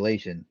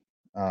population,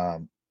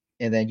 um,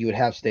 and then you would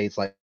have states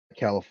like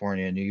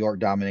California and New York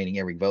dominating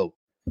every vote,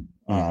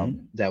 Mm-hmm.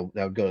 that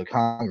would go to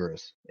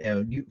Congress.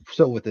 And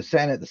so with the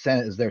Senate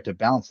is there to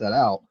balance that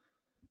out.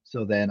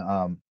 So then,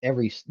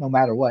 no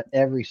matter what,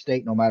 every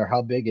state, no matter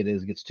how big it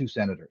is, gets two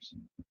senators.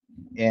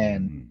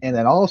 And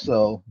then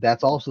also,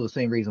 that's also the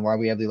same reason why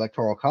we have the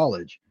Electoral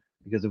College,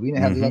 because if we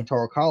didn't have the Mm-hmm.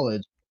 Electoral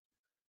College,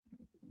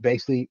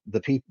 basically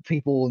the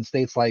people in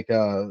states like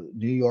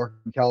New York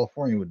and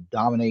California would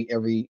dominate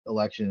every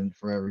election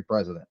for every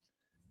president.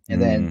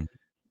 And then Mm-hmm.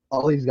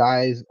 all these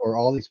guys, or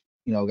all these,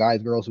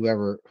 guys, girls,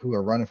 whoever, who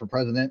are running for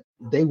president,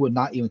 they would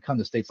not even come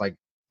to states like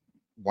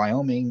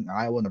Wyoming,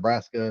 Iowa,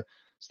 Nebraska,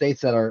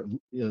 states that are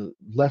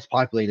less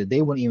populated.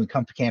 They wouldn't even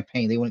come to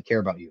campaign. They wouldn't care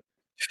about you,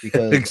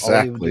 because all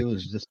they would Exactly. do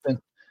is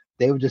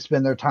just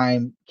spend their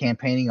time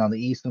campaigning on the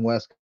East and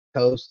West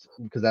Coast,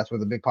 because that's where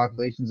the big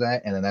population's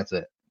at, and then that's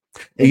it.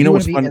 And And you know you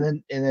what's wouldn't be,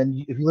 funny? and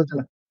then if you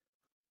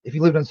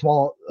lived in a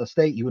small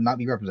state, you would not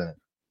be represented.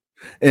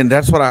 And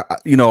that's what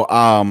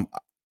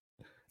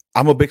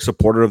I'm a big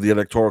supporter of the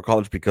Electoral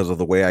College because of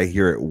the way I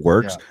hear it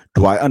works. Yeah,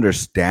 Do I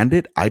understand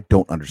it? I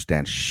don't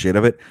understand shit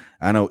of it.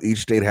 I know each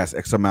state has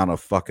X amount of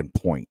fucking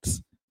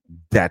points.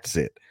 That's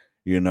it.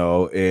 And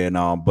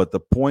but the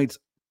points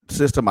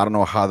system, I don't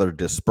know how they're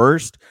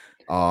dispersed.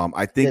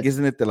 I think, it's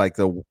isn't it that like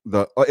the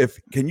if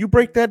can you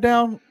break that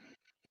down?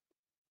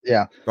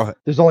 yeah. Go ahead.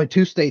 There's only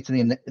two states in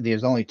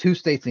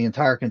the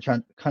entire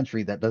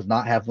country that does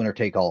not have winner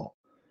take all: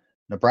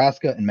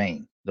 Nebraska and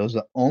Maine. Those are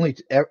the only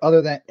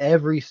other than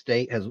every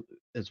state has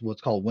is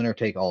what's called winner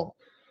take all.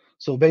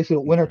 So basically,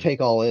 what winner Okay.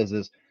 take all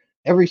is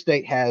every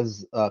state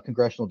has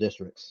congressional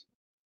districts.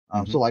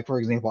 Mm-hmm. So, like for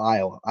example,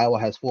 Iowa. Iowa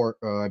has four,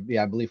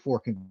 I believe four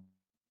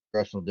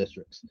congressional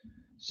districts.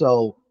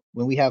 So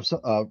when we have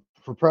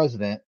for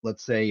president,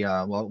 let's say,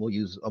 well, we'll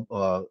use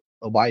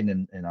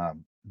Biden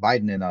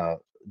Biden and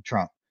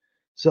Trump.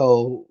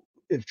 So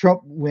if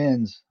Trump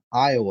wins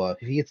Iowa,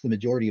 if he gets the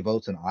majority of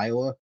votes in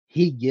Iowa,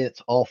 he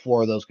gets all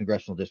four of those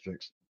congressional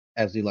districts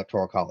as the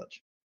electoral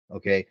college.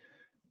 Okay.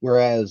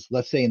 Whereas,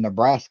 let's say in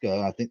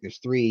Nebraska, I think there's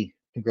three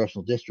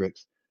congressional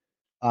districts.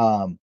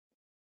 Um,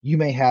 you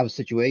may have a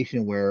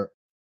situation where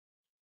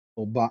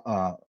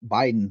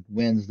Biden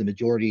wins the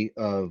majority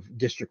of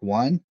District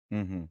One,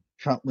 Mm-hmm.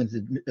 Trump wins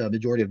the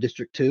majority of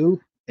District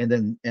Two, and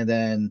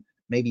then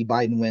maybe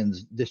Biden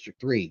wins District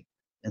Three,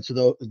 and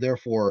so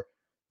therefore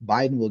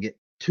Biden will get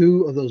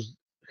two of those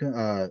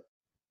uh,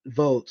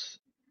 votes,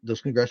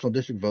 those congressional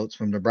district votes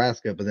from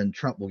Nebraska, but then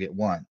Trump will get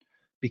one,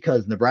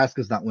 because Nebraska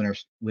is not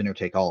winner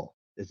take all.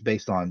 It's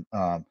based on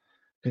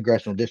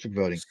congressional district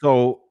voting,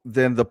 So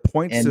then the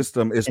point and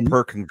system is and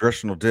per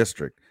congressional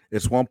district.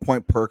 It's 1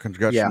 point per yeah,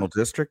 congressional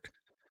district.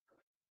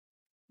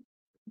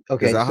 Is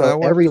okay. that how So that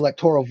every works?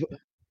 electoral,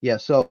 yeah.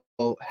 So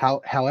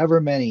however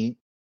many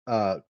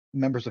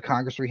members of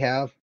Congress we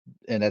have,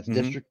 and that's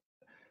Mm-hmm. district,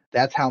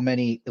 that's how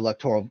many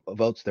electoral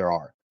votes there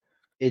are.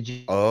 It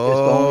just,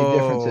 the only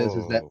difference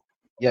is that, Oh,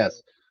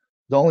 yes,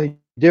 the only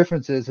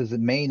difference is that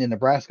Maine and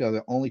Nebraska are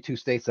the only two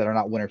states that are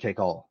not winner take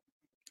all.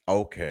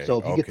 okay, So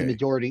if you get the okay,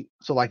 majority,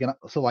 so like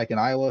in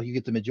Iowa, you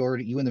get the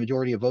majority, you win the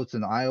majority of votes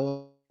in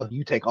Iowa,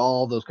 you take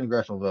all those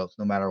congressional votes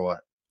no matter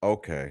what.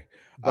 okay.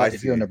 I But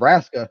if you're in see.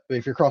 Nebraska, but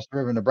if you're across the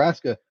river in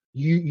Nebraska,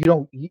 you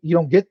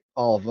don't get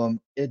all of them.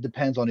 It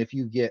depends on if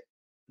you get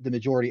the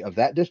majority of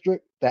that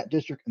district,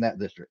 and that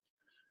district.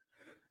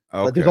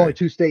 But there's only Okay,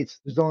 two states.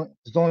 There's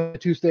only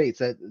two states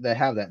that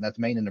have that, and that's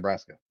Maine and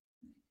Nebraska.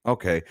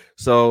 okay.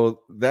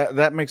 So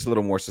that makes a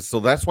little more sense. So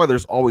that's why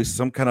there's always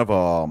some kind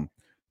of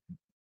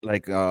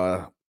like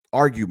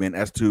argument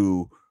as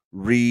to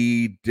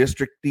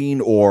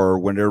redistricting, or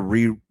when they're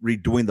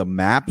redoing the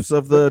maps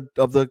of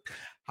But the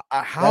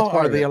how that's are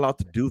part of they it. allowed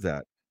to do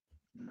that?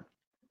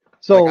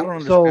 Like, I So don't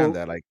understand so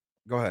that. Like,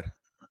 go ahead.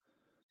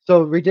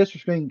 so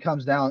redistricting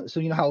comes down. So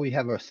you know how we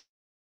have a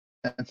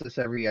census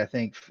every, I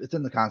think it's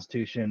in the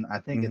Constitution. I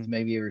think Hmm. it's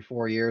maybe every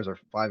 4 years or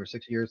 5 or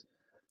 6 years.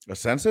 A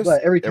census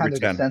But every time every there's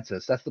a 10.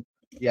 census,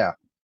 yeah,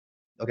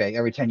 okay,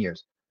 every 10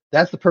 years.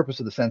 That's the purpose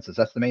of the census.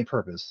 That's the main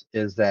purpose,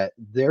 is that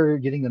they're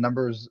getting the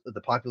numbers of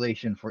the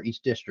population for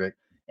each district,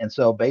 and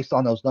so based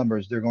on those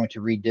numbers, they're going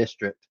to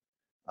redistrict,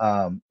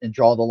 and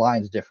draw the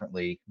lines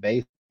differently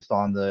based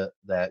on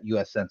that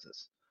U.S.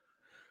 Census.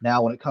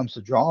 Now, when it comes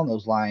to drawing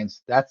those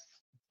lines, that's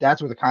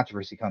where the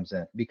controversy comes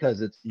in, because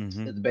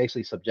Hmm. it's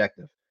basically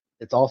subjective.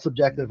 It's all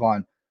subjective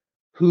on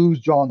who's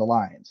drawing the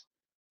lines.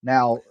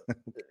 Now,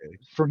 Okay.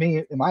 for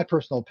me, in my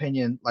personal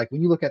opinion, like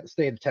when you look at the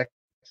state of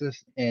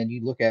Texas and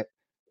you look at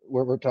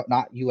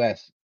not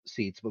U.S.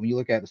 seats, but when you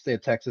look at the state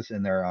of Texas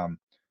and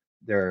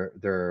their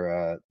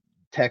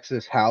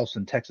Texas House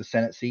and Texas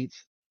Senate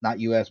seats, not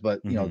U.S.,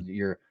 but Hmm.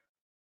 your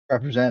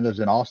representatives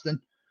in Austin,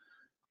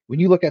 when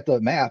you look at the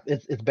map,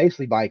 it's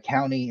basically by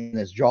county and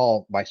it's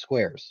drawn by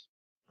squares,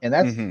 and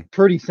that's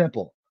pretty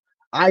simple.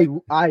 I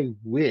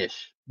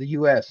wish the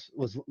U.S.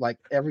 was like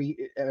every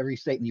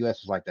state in the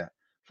U.S. was like that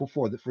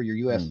for your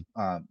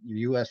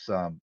U.S.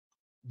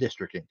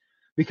 Districting,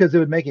 because it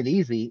would make it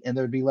easy and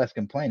there would be less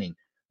complaining.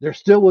 There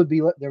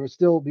would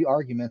still be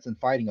arguments and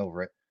fighting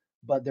over it,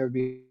 but there would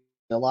be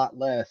a lot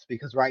less,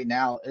 because right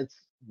now it's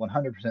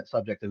 100%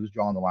 subject to who's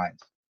drawing the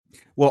lines.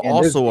 Well, and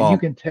also, you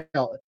can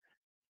tell,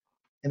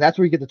 and that's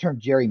where you get the term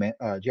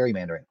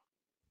gerrymandering.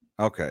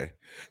 okay.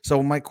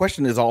 So my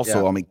question is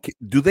also, Yeah. I mean,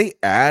 do they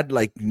add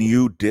like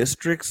new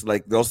districts?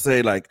 Like they'll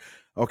say like,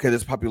 okay,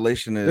 this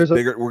population is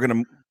bigger. We're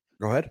going to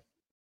go ahead.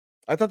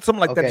 I thought something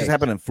like that just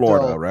happened in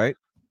Florida, right?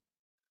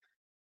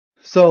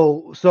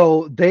 So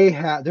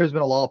there's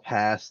been a law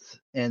passed,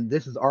 and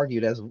this is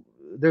argued as,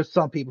 there's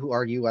some people who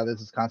argue whether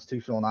this is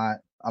constitutional or not.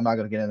 I'm not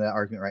going to get into that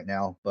argument right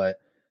now, but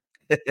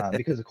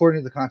because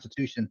according to the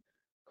Constitution,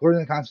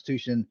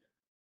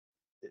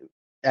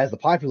 as the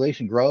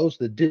population grows,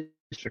 the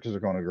districts are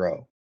going to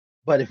grow.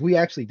 But if we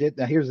actually did,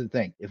 now here's the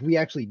thing: if we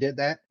actually did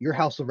that, your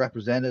House of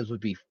Representatives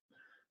would be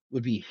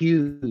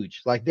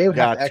huge. Like they would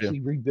have to actually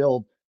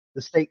rebuild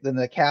the state, then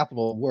the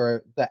Capitol,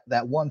 where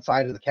that one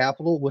side of the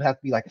Capitol would have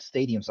to be like a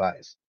stadium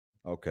size.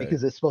 Okay.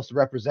 Because it's supposed to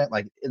represent,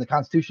 like in the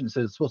Constitution, it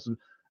says it's supposed to,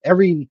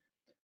 every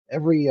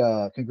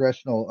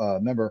congressional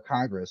member of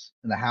Congress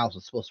in the House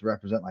is supposed to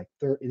represent like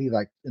 30,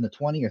 like in the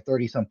 20 or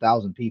 30 some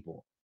thousand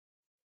people.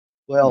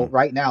 Well,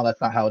 right now that's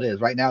not how it is.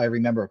 Right now,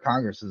 every member of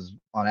Congress is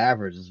on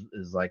average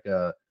is like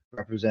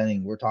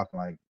representing, we're talking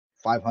like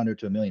 500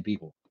 to 1 million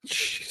people.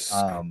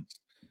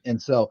 And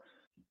so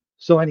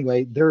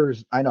anyway,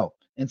 there's been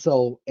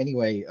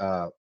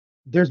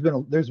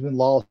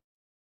laws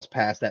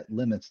passed that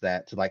limits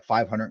that to like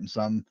 500 and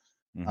some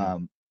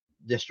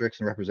districts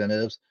and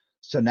representatives.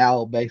 So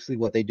now basically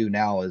what they do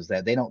now is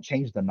that they don't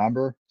change the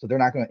number, so they're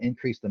not going to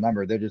increase the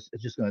number. They're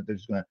just going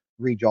to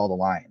redraw the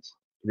lines.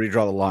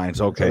 Redraw the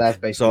lines. Okay. So that's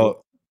basically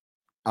all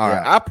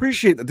right. I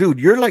appreciate that, dude.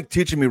 You're like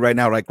teaching me right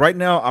now. Like right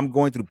now, I'm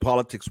going through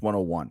Politics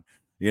 101,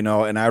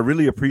 and I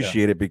really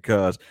appreciate it,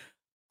 because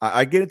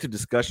I get into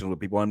discussions with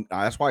people, and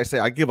that's why I say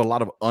I give a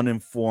lot of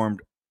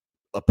uninformed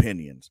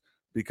opinions,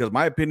 because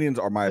my opinions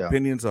are my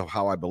opinions of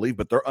how I believe,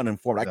 but they're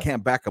uninformed. I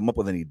can't back them up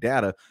with any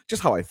data,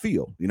 just how I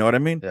feel. You know what I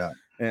mean? Yeah.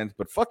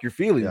 But fuck your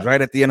feelings,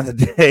 right? At the end of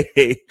the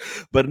day.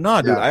 But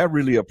no, dude, I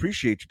really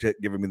appreciate you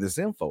giving me this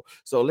info.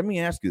 So let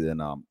me ask you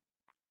then,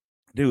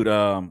 dude,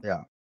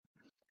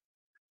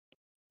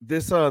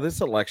 this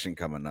election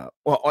coming up.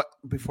 Well,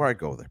 before I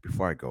go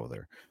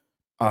there,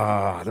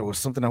 there was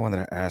something I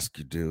wanted to ask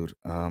you, dude.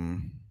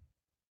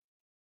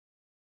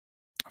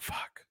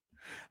 Fuck,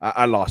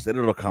 I lost it.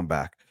 It'll come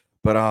back.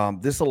 But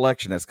this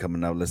election that's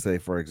coming up, let's say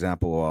for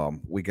example,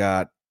 we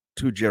got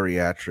 2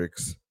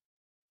 geriatrics,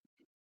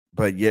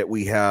 but yet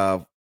we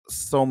have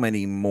so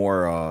many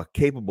more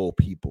capable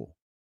people,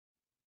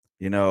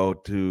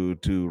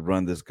 to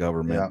run this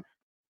government. Yeah.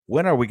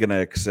 When are we going to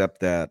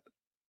accept that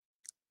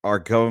our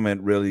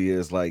government really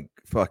is like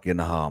fucking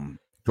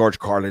George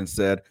Carlin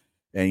said,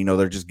 and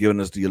they're just giving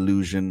us the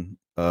illusion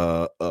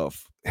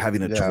of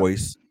having a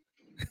choice?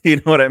 You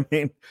know what I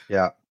mean?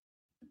 Yeah.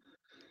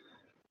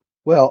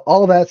 Well,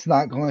 all that's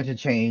not going to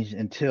change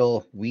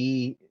until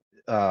we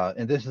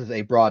and this is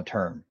a broad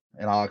term,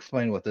 and I'll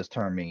explain what this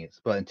term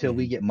means, but until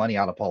we get money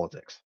out of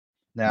politics.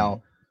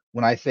 Now,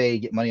 when I say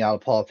get money out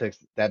of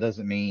politics, that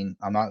doesn't mean,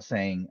 I'm not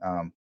saying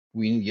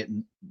we need to get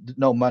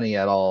no money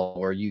at all,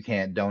 or you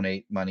can't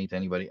donate money to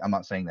anybody. I'm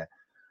not saying that.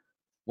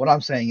 What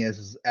I'm saying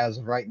is as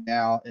of right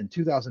now in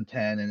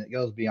 2010, and it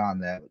goes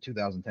beyond that, but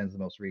 2010 is the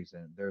most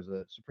recent, there's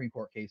a Supreme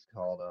Court case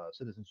called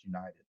Citizens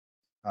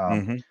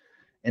United.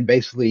 And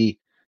basically,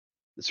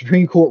 the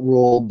Supreme Court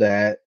ruled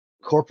that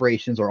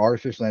corporations or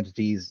artificial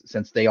entities,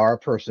 since they are a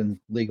person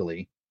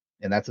legally,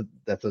 and that's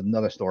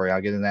another story,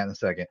 I'll get into that in a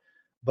second,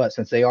 but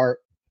since they are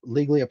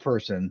legally a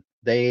person,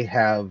 they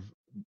have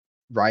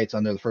rights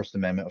under the First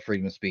Amendment of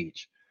freedom of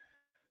speech.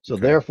 So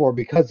therefore,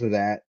 because of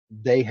that,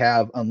 they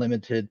have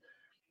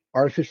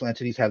artificial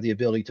entities have the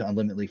ability to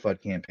unlimitedly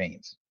fund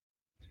campaigns.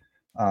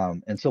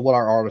 And so what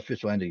are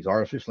artificial entities?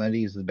 Artificial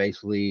entities is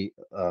basically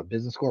a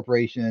business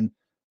corporation,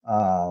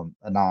 a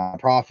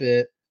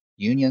nonprofit,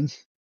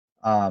 unions.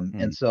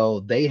 And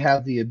so they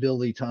have the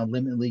ability to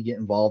unlimitedly get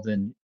involved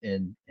in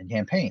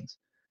campaigns.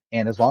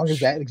 And as long as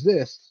that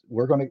exists,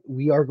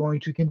 we are going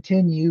to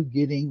continue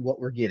getting what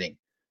we're getting,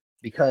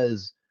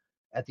 because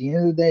at the end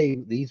of the day,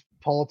 these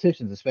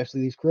politicians,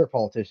 especially these career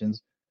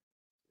politicians,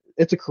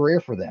 it's a career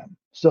for them.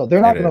 So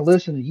they're not going to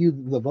listen to you,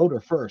 the voter,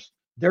 first.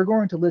 They're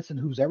going to listen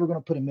to who's ever going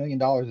to put $1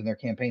 million in their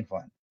campaign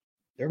fund.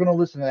 They're going to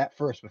listen to that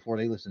first before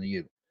they listen to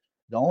you.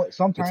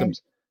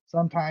 Sometimes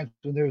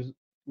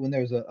when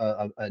there's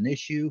an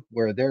issue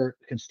where their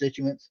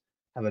constituents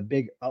have a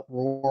big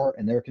uproar,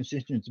 and their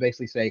constituents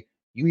basically say,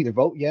 you either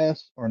vote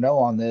yes or no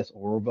on this,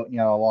 or we're voting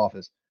you out of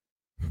office,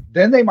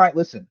 then they might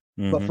listen.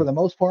 But for the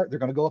most part, they're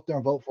going to go up there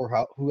and vote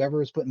for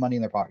whoever is putting money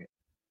in their pocket.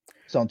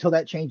 So until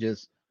that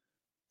changes,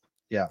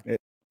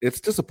 it's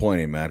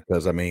disappointing, man,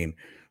 because I mean,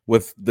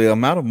 with the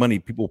amount of money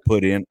people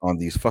put in on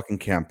these fucking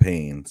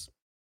campaigns,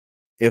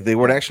 if they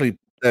were to Yeah, actually put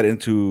that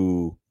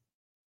into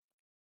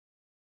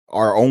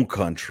our own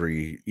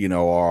country,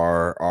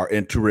 our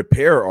and to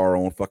repair our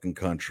own fucking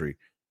country,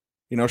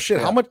 shit,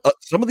 how yeah, much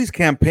some of these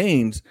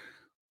campaigns,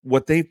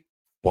 what they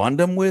fund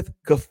them with,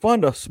 could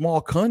fund a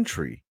small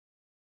country.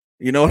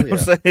 You know oh what I'm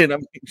yeah. saying? I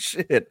mean,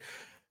 shit.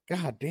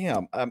 God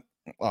damn.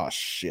 Oh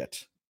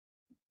shit.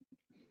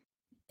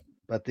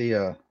 But the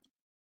I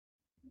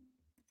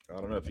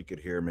don't know if you could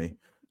hear me.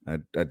 I I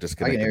can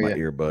disconnected hear my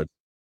you. earbud.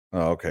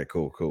 Oh, okay,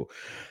 cool.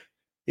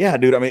 Yeah,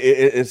 dude. I mean,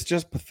 it's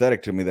just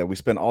pathetic to me that we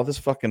spend all this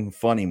fucking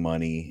funny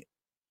money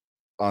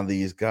on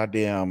these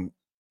goddamn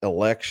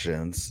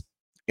elections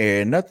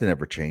and nothing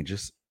ever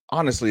changes.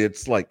 Honestly,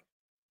 it's like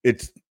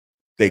it's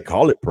they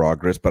call it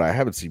progress, but I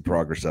haven't seen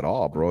progress at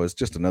all, bro. It's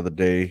just another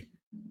day.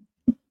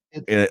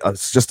 It's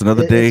It's just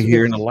another day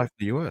here in it's the life of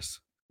the U.S.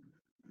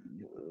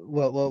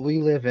 what we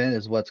live in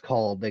is what's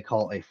called they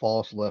call a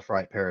false left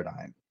right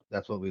paradigm.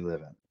 That's what we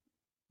live in.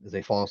 Is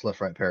a false left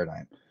right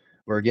paradigm.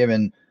 We're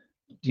given,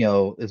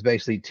 it's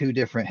basically two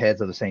different heads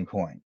of the same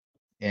coin.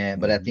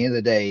 And but at the Mhm. end of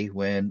the day,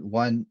 when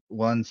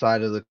one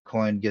side of the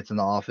coin gets in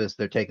the office,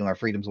 they're taking our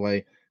freedoms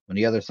away. When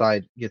the other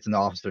side gets in the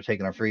office, they're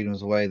taking our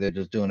freedoms away. They're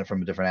just doing it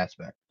from a different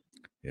aspect.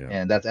 Yeah,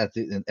 And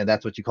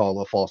that's what you call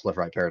a false left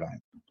right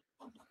paradigm.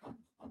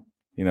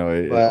 a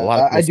But lot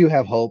of I people. do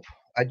have hope.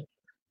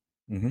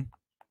 Mhm.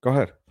 Go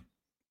ahead.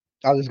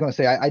 I was going to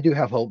say I do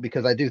have hope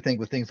because I do think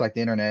with things like the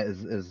internet,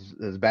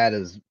 as bad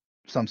as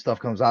some stuff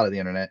comes out of the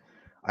internet,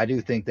 I do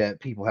think that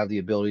people have the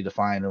ability to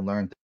find and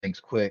learn things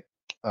quick,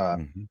 uh,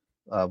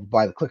 Mhm.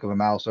 by the click of a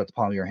mouse or at the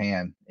palm of your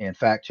hand, and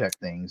fact check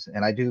things.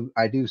 And I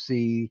do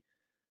see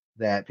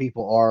that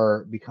people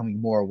are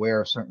becoming more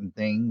aware of certain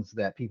things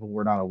that people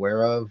were not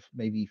aware of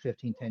maybe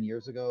 15, 10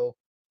 years ago.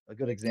 A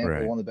good example,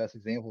 Right. one of the best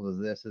examples of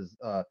this is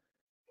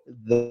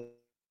the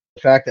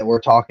fact that we're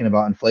talking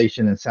about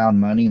inflation and sound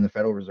money in the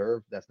Federal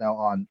Reserve. That's now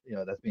on,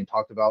 that's being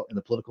talked about in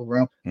the political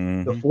realm.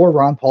 Mhm. Before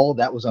Ron Paul,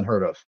 that was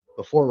unheard of.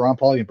 Before Ron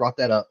Paul even brought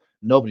that up,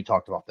 nobody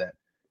talked about that.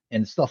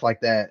 And stuff like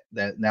that,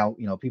 that now,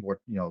 people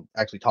are,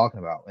 actually talking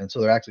about. And so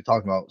they're actually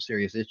talking about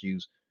serious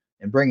issues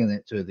and bringing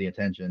it to the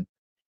attention.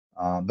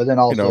 But then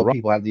also Ron,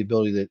 people have the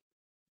ability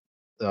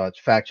to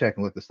fact check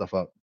and look this stuff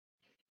up.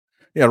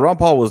 yeah, Ron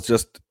Paul was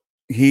just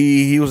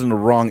he was in the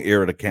wrong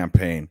era to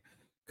campaign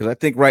because I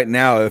think right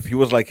now if he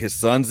was like his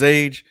son's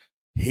age,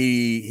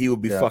 he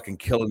would be Yeah. fucking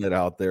killing it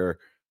out there,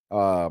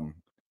 um,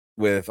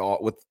 with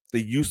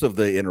the use of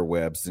the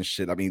interwebs and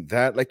shit. I mean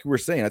that, like you were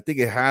saying, I think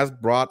it has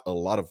brought a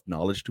lot of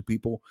knowledge to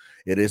people.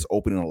 It is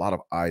opening a lot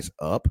of eyes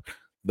up.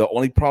 The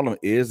only problem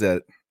is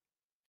that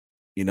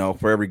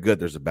for every good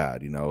there's a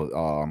bad.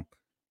 Yeah.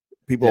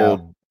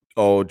 People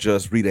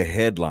just read a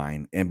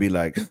headline and be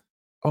like,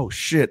 oh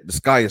shit, the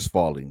sky is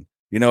falling.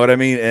 You know what I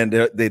mean? And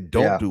they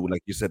don't Yeah. do,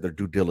 like you said, their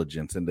due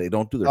diligence, and they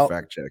don't do their Oh,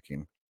 fact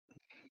checking.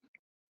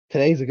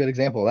 today's a good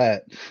example of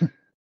that.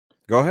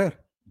 Go ahead,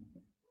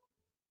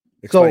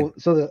 explain.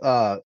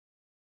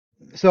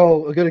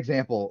 So a good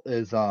example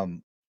is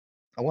one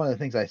of the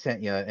things I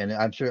sent you, and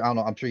I'm sure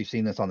you've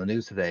seen this on the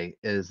news today,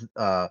 is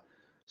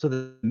so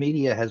the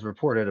media has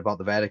reported about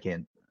the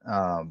Vatican.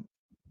 Um,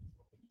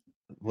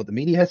 what the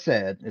media has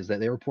said is that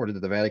they reported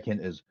that the Vatican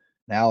is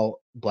now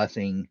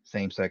blessing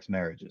same-sex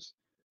marriages.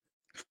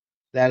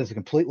 That is a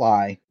complete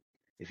lie.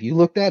 If you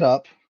look that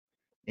up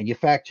and you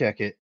fact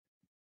check it,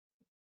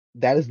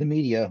 that is the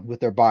media with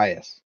their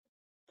bias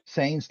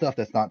saying stuff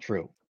that's not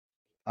true.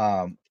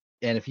 Um,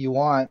 and if you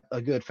want a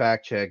good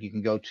fact check, you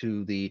can go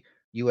to the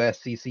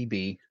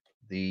USCCB,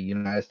 the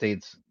United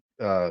States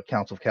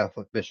Council of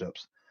Catholic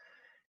Bishops,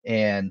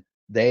 and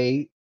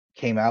they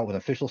came out with an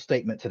official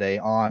statement today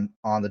on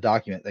the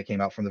document that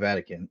came out from the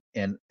Vatican,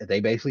 and they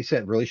basically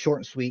said, really short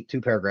and sweet,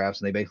 2 paragraphs,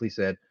 and they basically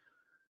said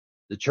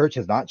the church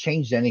has not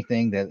changed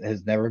anything that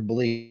has never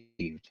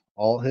believed.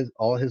 All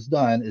has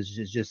done is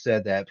just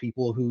said that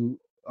people who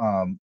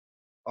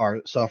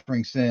are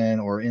suffering sin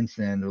or in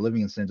sin or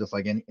living in sin, just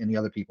like any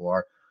other people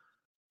are,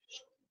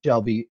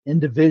 shall be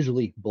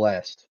individually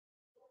blessed,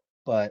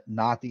 but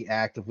not the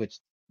act of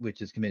which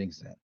is committing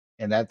sin.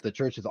 And that the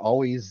church has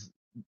always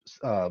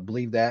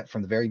believed that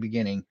from the very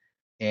beginning,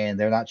 and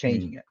they're not Mm.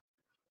 changing it.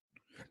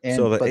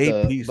 So And the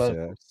AP but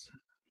says,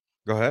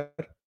 go ahead.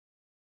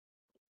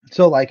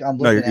 so like I'm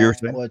No, looking you're at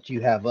saying. what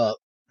you have up.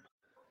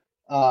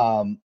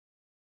 Um,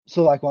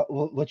 so like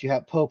what you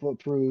have, Pope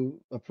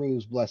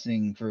approves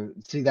blessing for.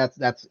 See,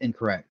 that's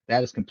incorrect.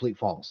 That is complete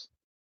false.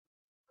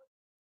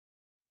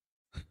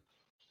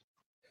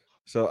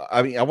 So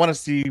I mean, I want to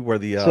see where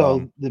the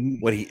So the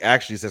what he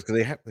actually says because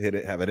they have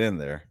to have it in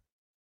there.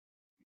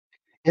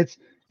 it's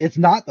it's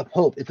not the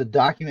Pope. It's a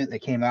document that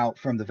came out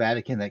from the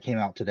Vatican that came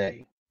out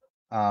today.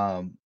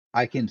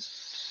 I can,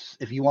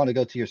 if you want to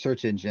go to your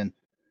search engine,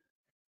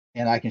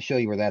 and I can show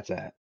you where that's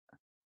at.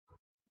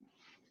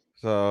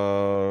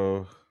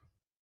 So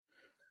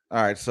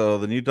all right, so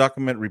the new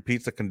document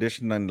repeats the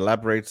condition and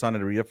elaborates on it,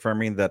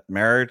 reaffirming that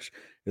marriage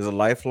is a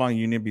lifelong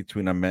union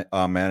between a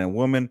man and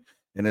woman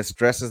and it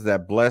stresses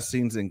that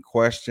blessings in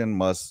question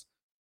must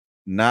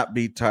not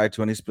be tied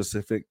to any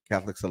specific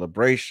Catholic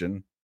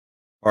celebration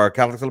or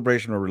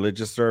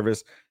religious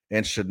service,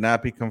 and should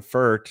not be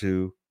conferred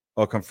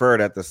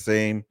at the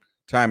same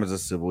time as a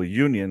civil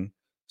union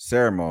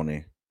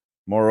ceremony.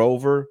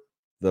 Moreover,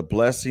 the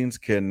blessings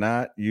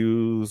cannot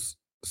use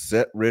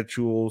set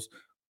rituals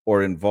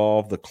or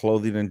involve the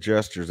clothing and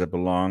gestures that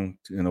belong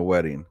in a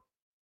wedding.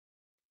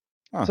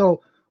 Huh.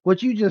 So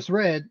what you just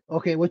read,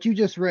 okay, what you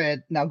just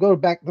read. Now go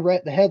back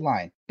the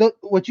headline.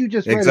 What you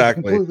just read is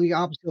Exactly. completely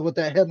opposite of what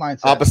that headline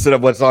says. Opposite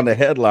of what's on the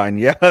headline.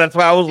 Yeah, that's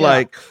why I was Yeah,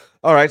 like,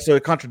 all right, so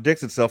it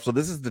contradicts itself. So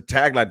this is the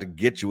tagline to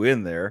get you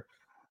in there.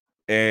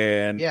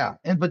 And yeah,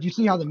 and but you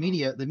see how the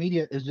media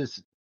is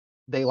just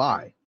they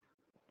lie.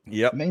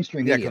 yep. The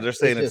mainstream Yeah, because media they're is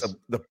saying just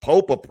the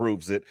Pope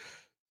approves it.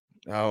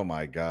 Oh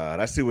my God.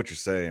 I see what you're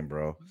saying,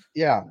 bro.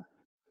 yeah.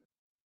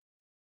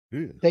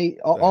 Ew, They the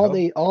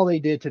hell? all they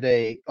did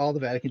today, all the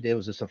Vatican did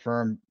was just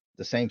affirm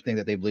the same thing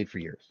that they believed for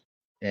years,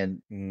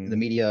 and the Hmm.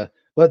 media.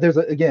 But there's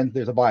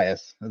a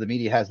bias. The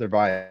media has their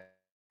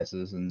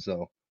biases, and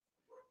so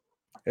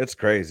It's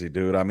crazy,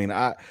 dude. I mean,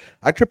 I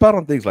trip out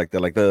on things like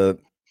that. Like the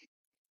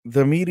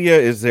media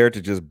is there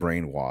to just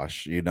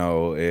brainwash,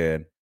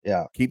 and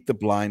yeah. keep the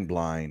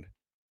blind.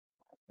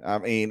 I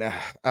mean,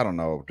 I don't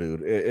know,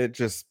 dude. It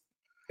just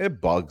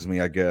it bugs me,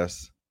 I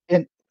guess.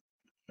 And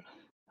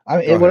I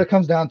mean, Go what ahead. it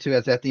comes down to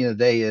is at the end of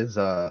the day is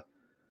I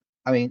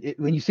mean,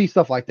 when you see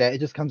stuff like that, it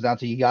just comes down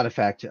to you got to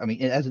fact check. I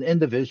mean, as an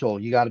individual,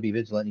 you got to be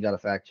vigilant. You got to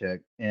fact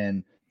check,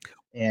 and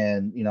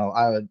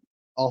I would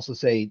also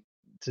say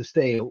to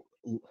stay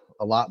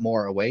a lot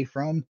more away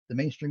from the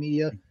mainstream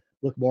media.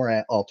 Look more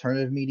at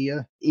alternative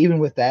media. Even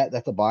with that,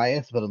 that's a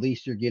bias, but at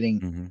least you're getting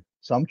Hmm.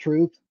 some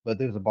truth. But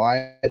there's a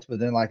bias. But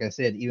then, like I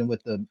said, even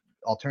with the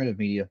alternative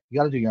media, you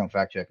got to do your own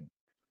fact checking,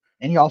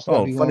 and you also got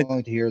to Oh, be funny,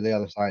 willing to hear the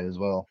other side as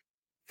well.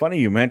 funny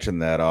you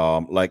mentioned that.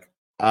 Like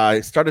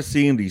I started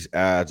seeing these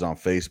ads on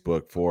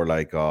Facebook for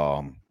like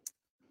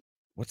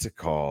what's it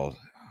called?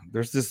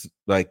 There's this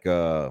like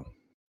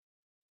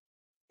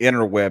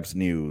interwebs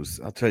news.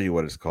 I'll tell you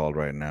what it's called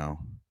right now.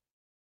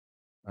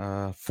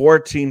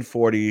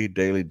 1440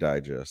 Daily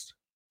Digest.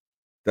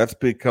 That's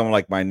become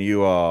like my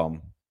new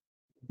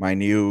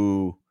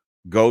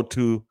go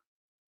to.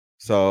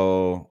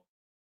 So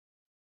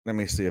let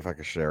me see if I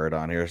can share it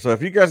on here. So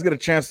if you guys get a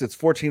chance,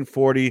 it's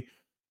 1440,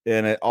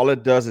 and all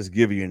it does is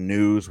give you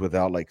news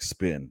without like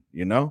spin.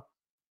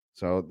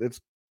 So it's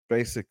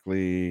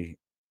basically.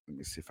 Let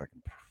me see if I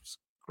can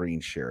screen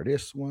share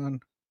this one,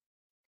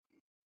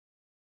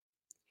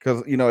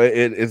 because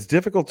it's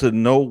difficult to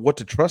know what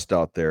to trust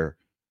out there,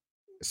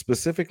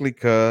 specifically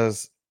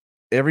because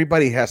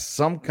everybody has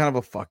some kind of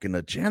a fucking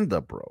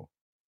agenda, bro.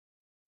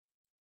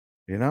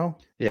 You know?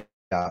 Yeah,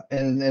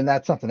 and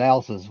that's something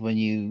else is when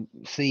you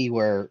see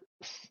where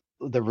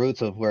the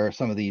roots of where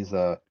some of these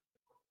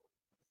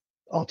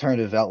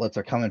alternative outlets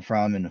are coming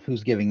from and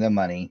who's giving them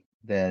money,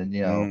 then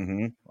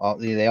Hmm.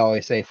 they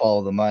always say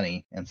follow the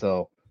money, and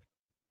so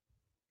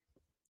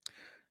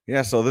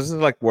Yeah. So this is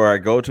like where I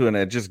go to, and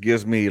it just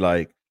gives me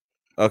like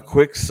a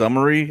quick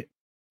summary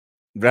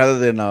rather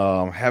than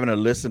having to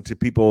listen to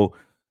people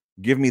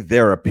give me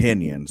their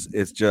opinions.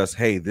 It's just,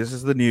 hey, this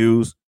is the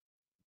news.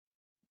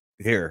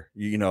 Here,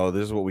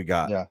 this is what we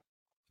got. yeah,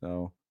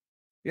 So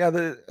yeah,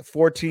 the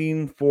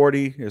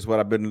 1440 is what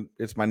I've been.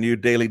 It's my new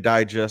daily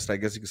digest, I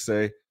guess you could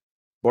say.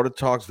 Border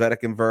talks,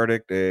 Vatican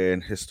verdict,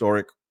 and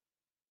historic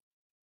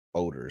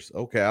odors.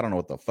 Okay, I don't know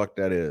what the fuck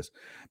that is,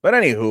 but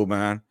anywho,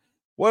 man,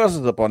 what else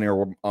is up on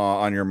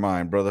your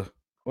mind, brother?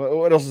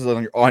 What else is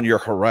on your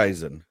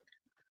horizon?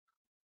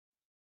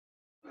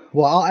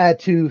 well, I'll add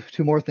two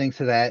more things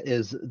to that.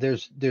 Is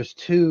there's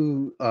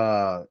two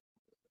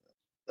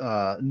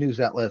news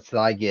outlets that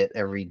I get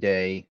every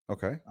day,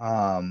 Okay,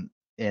 and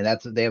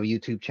that's they have a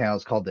YouTube channel.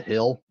 It's called The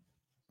Hill,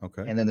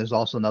 okay, and then there's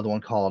also another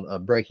one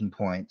called Breaking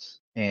Points.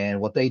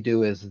 And what they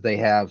do is they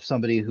have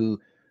somebody who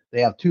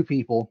they have two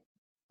people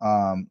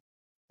um,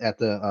 at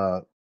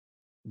the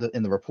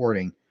in the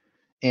reporting.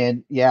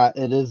 And yeah,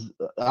 it is.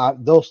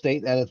 They'll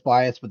state that it's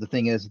biased, but the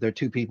thing is, they're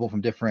two people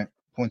from different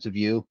points of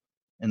view,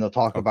 and they'll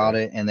talk about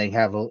okay, it. And they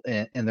have,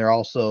 and they're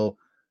also,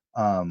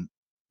 um,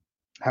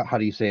 how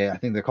do you say it? I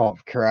think they're called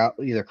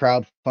either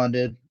crowd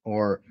funded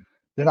or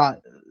they're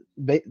not.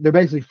 They're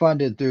basically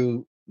funded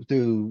through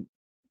the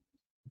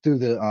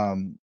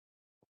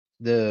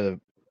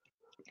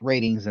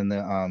ratings and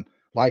the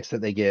likes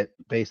that they get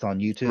based on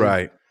YouTube.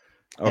 right,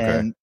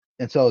 okay.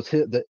 And so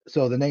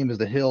so the name is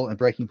The Hill and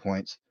Breaking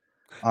Points.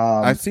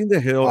 I've Um, seen the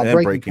Hill on and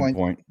Breaking Breaking Point,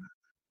 Point.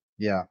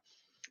 yeah.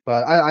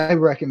 But I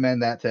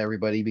recommend that to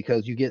everybody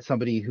because you get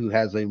somebody who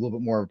has a little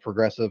bit more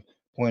progressive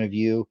point of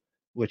view,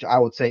 which I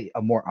would say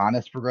a more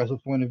honest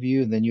progressive point of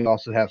view. And then you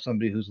also have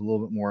somebody who's a little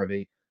bit more of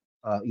a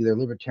either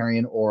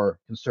libertarian or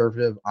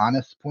conservative,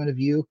 honest point of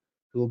view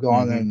who will go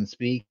on there Hmm. and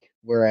speak.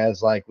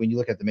 Whereas, like when you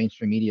look at the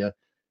mainstream media,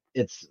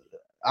 it's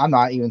I'm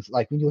not even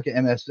like when you look at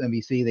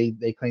MSNBC,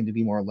 they claim to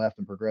be more left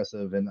and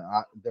progressive, and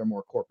they're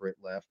more corporate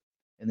left.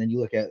 And then you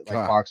look at like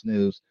God, Fox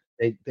News,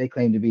 they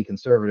claim to be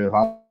conservative.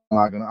 I'm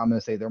I'm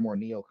gonna say they're more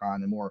neocon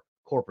and more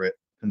corporate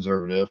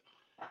conservative.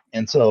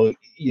 And so,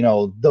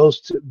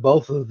 those two,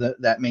 both of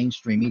that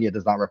mainstream media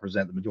does not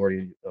represent the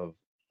majority of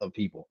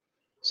people.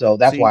 So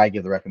that's See, why I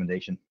give the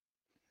recommendation.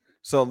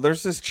 so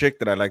there's this chick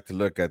that I like to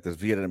look at, this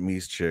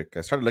Vietnamese chick.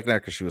 I started looking at her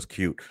because she was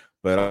cute,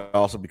 but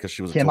also because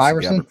she was a Kim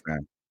Tulsi Gabbard Iverson.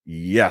 fan.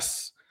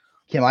 Yes,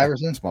 Kim that's my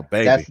Iverson.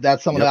 baby. That's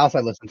Yep. someone else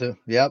I listen to.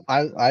 Yep,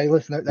 I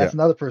listen. Yeah. That's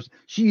another person.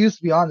 She used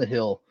to be on the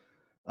Hill.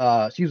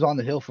 She was on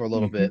the Hill for a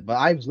little Hmm. bit, but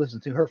I was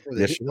listening to her for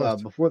Yes, the she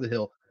was. before the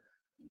Hill.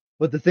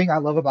 But the thing I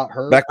love about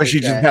her Back when is she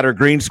just that had her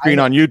green I screen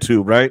know, on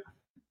YouTube, right?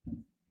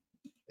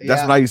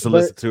 That's yeah, when I used to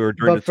listen to her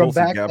during the but from Tulsi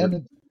back Gabbard.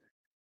 then,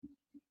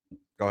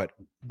 Go ahead.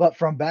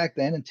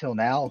 until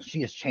now,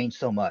 she has changed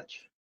so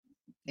much.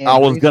 I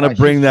And was gonna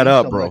bring that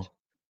up, bro.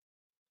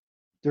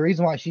 the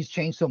reason why she's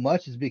changed so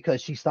much is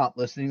because she stopped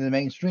listening to the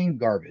mainstream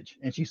garbage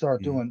and she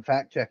started Mhm. doing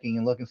fact checking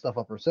and looking stuff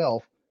up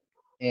herself.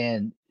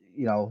 And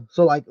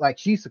so like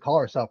she used to call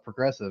herself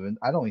progressive, and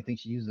I don't even think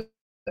she uses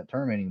that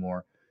term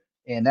anymore.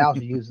 And now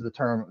she uses the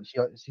term.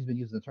 She's been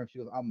using the term. She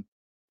goes, "I'm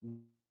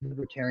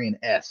libertarian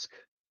esque,"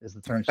 is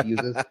the term she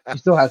uses. She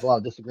still has a lot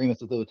of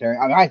disagreements with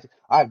libertarians. I mean,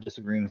 I have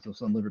disagreements with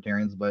some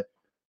libertarians, but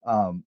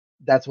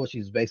that's what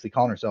she's basically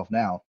calling herself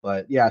now.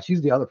 But yeah,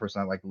 she's the other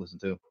person I like to listen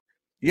to.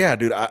 Yeah,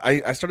 dude.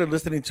 I started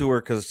listening to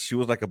her because she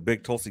was like a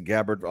big Tulsi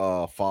Gabbard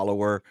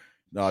follower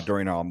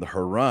during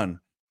her run,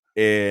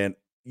 and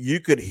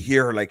you could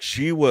hear her like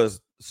she was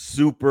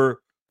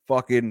super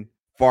fucking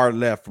far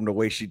left from the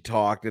way she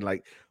talked and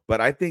like. But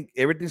I think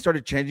everything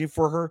started changing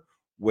for her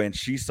when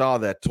she saw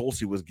that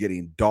Tulsi was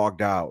getting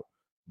dogged out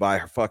by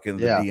her fucking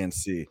the Yeah,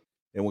 DNC,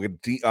 and when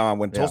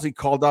yeah, Tulsi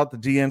called out the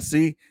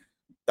DNC,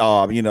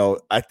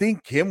 I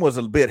think Kim was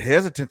a bit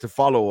hesitant to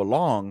follow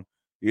along,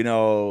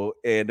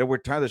 and there were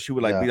times that she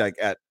would like yeah, be like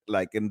at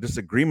like in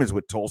disagreements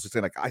with Tulsi,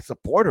 saying like I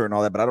support her and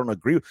all that, but I don't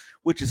agree,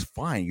 which is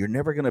fine. You're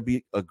never gonna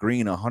be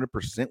agreeing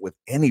 100% with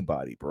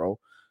anybody, bro.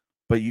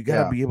 But you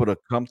gotta yeah. be able to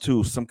come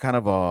to some kind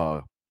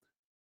of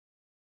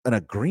an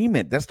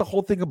agreement. That's the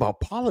whole thing about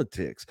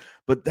politics.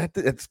 But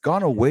that's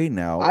gone away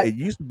now. I It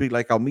used to be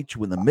like I'll meet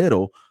you in the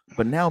middle,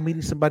 but now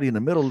meeting somebody in the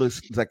middle looks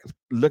like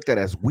looked at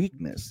as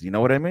weakness. You know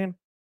what I mean?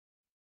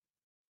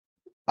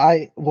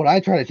 I what I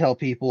try to tell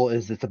people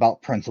is it's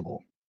about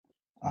principle.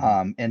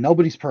 Mhm. And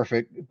nobody's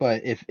perfect,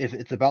 but if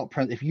it's about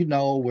if you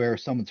know where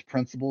someone's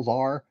principles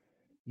are,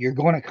 you're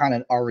going to kind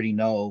of already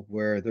know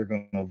where they're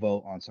going to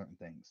vote on certain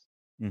things.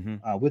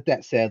 Mhm. With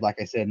that said,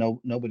 like I said,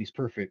 nobody's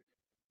perfect,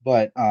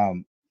 but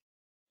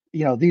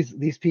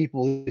these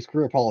people, these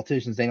career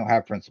politicians, they don't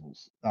have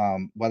principles.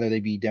 Whether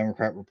they be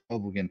Democrat,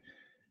 Republican,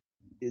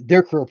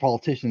 they're career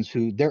politicians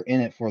who they're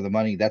in it for the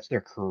money. That's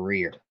their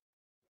career.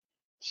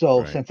 So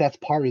Right. since that's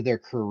part of their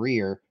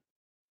career,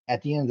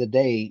 at the end of the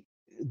day,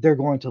 they're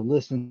going to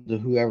listen to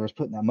whoever's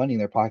putting that money in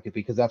their pocket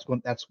because that's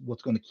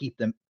what's going to keep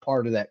them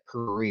part of that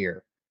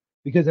career.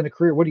 Because in a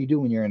career, what do you do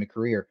when you're in a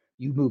career?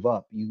 You move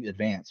up, you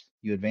advance,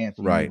 you move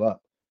Right.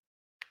 up.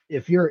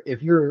 If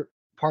you're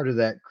part of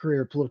that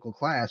career political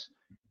class,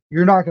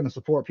 you're not going to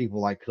support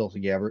people like Tulsi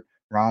Gabbard,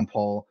 Ron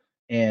Paul,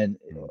 and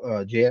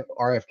Mm.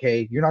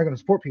 RFK. You're not going to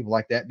support people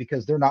like that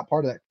because they're not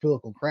part of that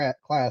political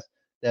class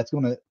that's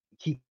going to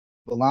keep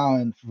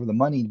allowing for the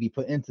money to be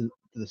put into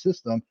the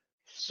system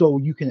so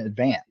you can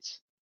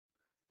advance.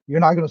 You're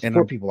not going to And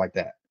support I'm people like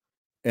that.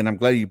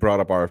 glad you brought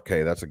up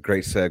RFK. That's a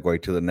great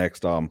segue to the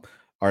next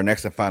our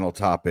next and final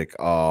topic.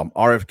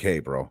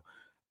 RFK, bro.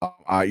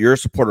 You're a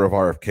supporter of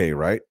RFK,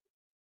 right?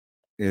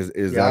 Is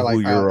Yeah, I that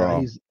who like you're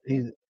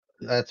he's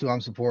that's who I'm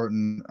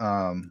supporting.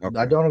 I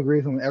okay. don't agree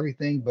with him with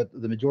everything, but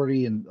the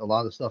majority and a lot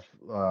of the stuff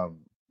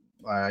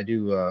I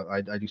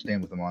do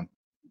stand with him on.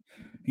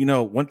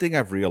 One thing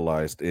I've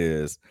realized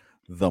is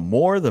the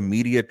more the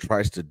media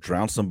tries to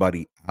drown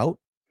somebody out,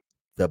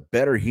 the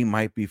better he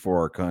might be for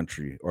our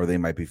country or they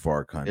might be for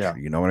our Yeah,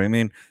 country. You know what I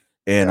mean?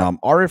 And yeah, yeah,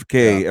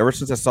 RFK, ever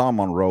since I saw him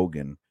on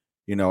Rogan,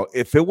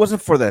 if it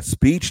wasn't for that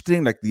speech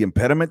thing, like the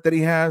impediment that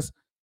he has,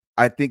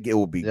 I think it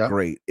would be yeah,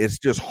 great. It's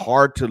just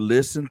hard to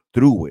listen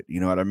through it. You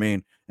know what I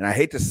mean? And I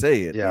hate to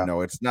say it, yeah.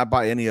 it's not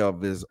by any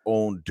of his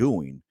own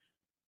doing,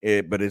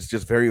 but it's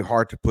just very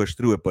hard to push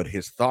through it. But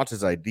his thoughts,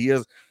 his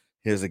ideas,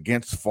 his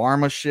against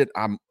pharma shit,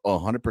 I'm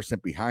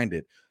 100% behind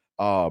it.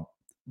 Uh,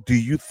 do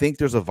you think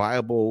there's a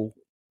viable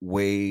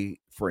way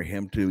for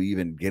him to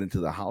even get into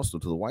the House or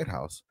to the White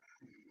House?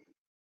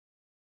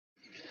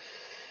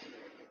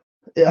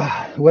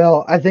 Yeah,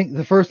 well, I think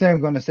the first thing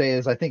I'm going to say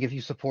is I think if you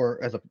support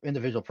as an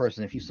individual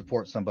person, if you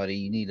support somebody,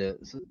 you need to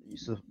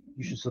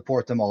you should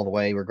support them all the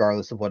way,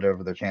 regardless of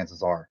whatever their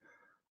chances are.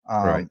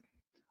 Right. Um,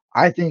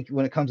 I think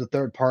when it comes to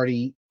third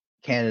party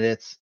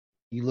candidates,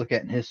 you look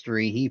at in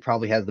history, he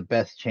probably has the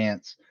best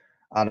chance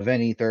out of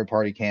any third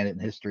party candidate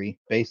in history,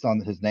 based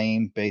on his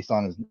name, based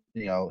on his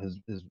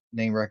his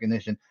name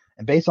recognition,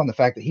 and based on the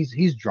fact that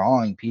he's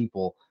drawing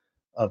people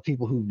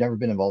who've never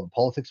been involved in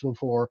politics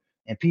before,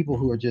 and people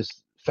who are Mhm.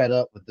 just fed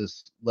up with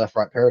this left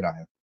right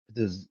paradigm, with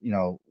this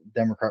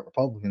Democrat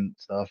Republican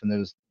stuff, and they're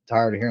just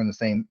tired of hearing the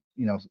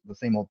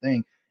same old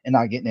thing and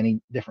not getting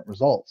any different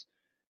results.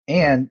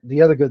 And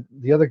the other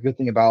good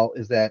thing about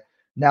is that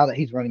now that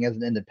he's running as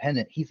an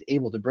independent, he's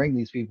able to bring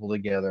these people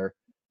together,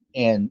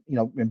 and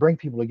and bring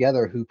people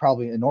together who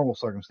probably in normal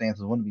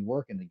circumstances wouldn't be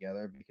working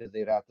together because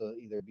they'd have to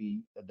either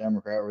be a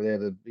Democrat or they'd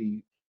have to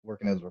be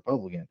working as a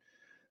Republican.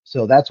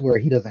 So that's where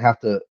he doesn't have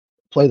to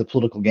play the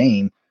political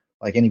game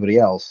like anybody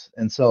else.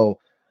 And so,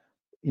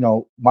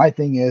 my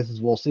thing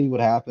is we'll see what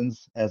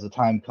happens as the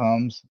time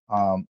comes.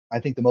 I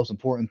think the most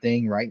important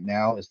thing right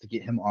now is to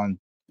get him on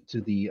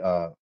to the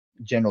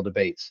general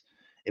debates.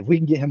 If we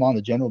can get him on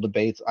the general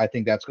debates, I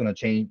think that's going to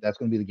change. That's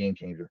going to be the game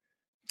changer.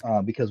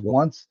 Because Well,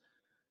 once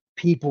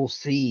people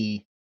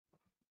see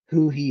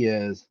who he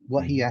is,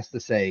 what he mhm. has to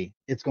say,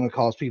 it's going to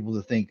cause people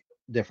to think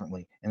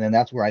differently. And then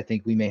that's where I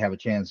think we may have a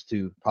chance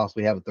to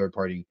possibly have a third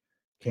party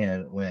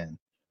candidate win.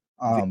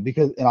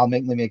 Because, and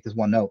let me make this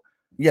one note.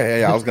 I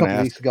Just was a gonna couple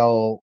ask. weeks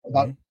ago,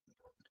 Mhm.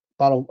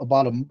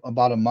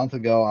 about a month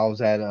ago, I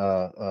was at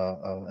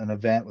an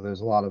event where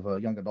there's a lot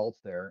of young adults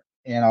there,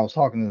 and I was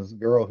talking to this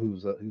girl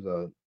who's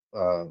a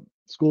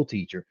school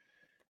teacher,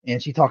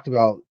 and she talked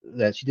about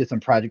that she did some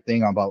project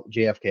thing about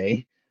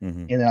JFK,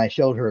 Mhm. and then I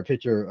showed her a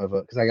picture of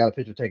because I got a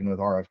picture taken with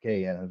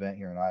RFK at an event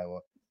here in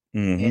Iowa,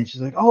 Mhm. and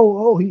she's like,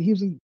 "Oh, he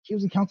was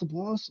in Council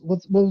Bluffs.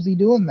 What was he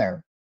doing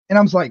there?" And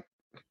I was like,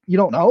 "You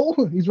don't know?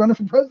 He's running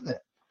for president."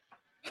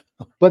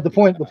 But the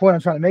point I'm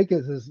trying to make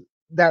is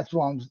that's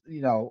what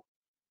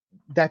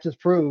that just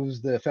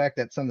proves the effect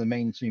that some of the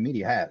mainstream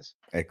media has.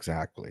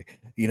 Exactly.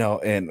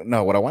 And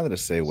no, what I wanted to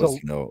say was,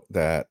 So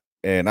that,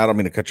 and I don't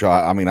mean to cut you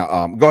off. I mean,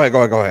 go ahead,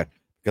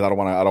 because I don't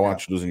yeah,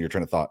 want you losing your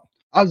train of thought.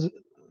 I was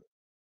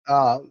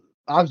uh,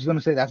 I was going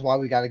to say that's why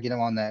we got to get him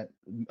on that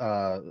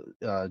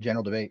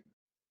general debate.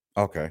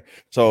 Okay.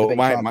 So Debate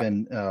my Trump, my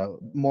and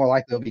more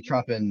likely it'll be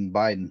Trump and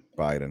Biden.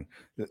 Biden.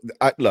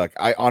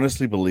 I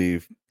honestly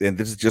believe, and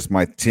this is just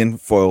my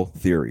tinfoil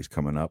theories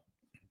coming up.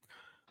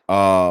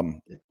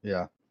 Um,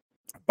 Yeah,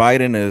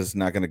 Biden is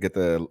not going to get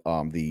the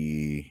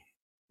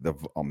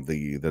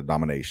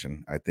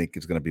nomination. I think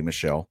it's going to be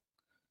Michelle.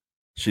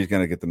 She's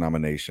going to get the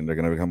nomination. They're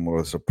going to become more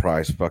of a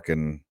surprise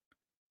fucking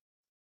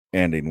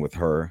ending with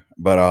her.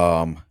 But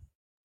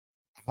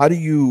how do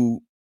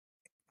you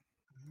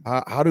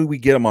how do we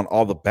get him on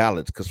all the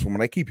ballots? Because from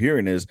what I keep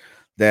hearing is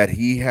that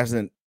he has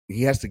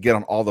to get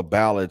on all the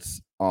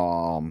ballots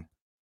in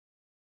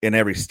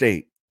every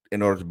state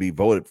in order to be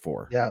voted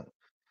for. yeah.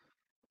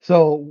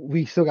 So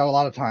we still got a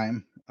lot of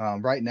time.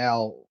 Right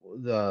now,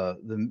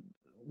 the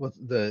with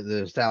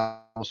the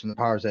establishment,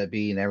 the powers that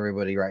be, and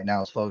everybody right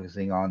now is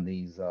focusing on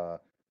these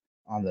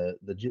on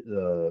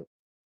the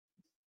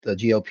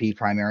GOP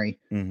primary.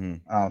 Hmm.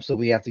 So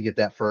we have to get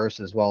that first,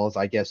 as well as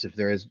I guess if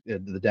there is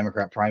the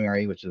Democrat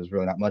primary, which is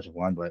really not much of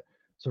one. But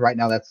so right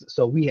now that's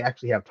so we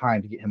actually have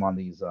time to get him on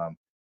these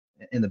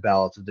in the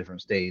ballots of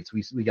different states.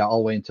 We got all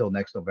the way until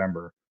next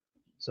November,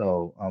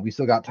 so we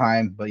still got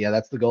time. But yeah,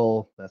 that's the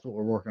goal. That's what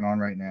we're working on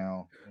right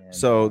now, and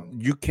So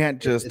you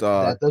can't just it's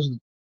that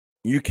doesn't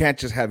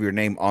have your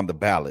name on the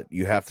ballot.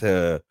 You have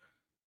to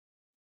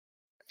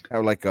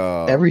have like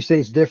every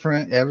state's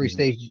different. Every mhm.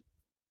 state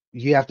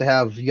you have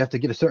to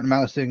get a certain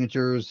amount of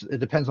signatures. It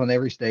depends on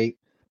every state,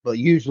 but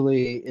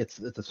usually it's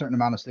a certain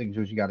amount of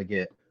signatures you got to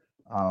get.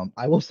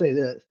 I will say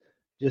this,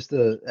 just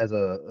as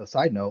a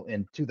side note,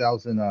 in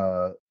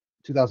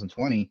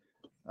 2020,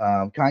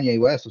 Kanye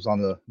West was on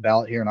the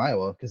ballot here in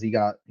Iowa because he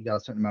got a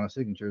certain amount of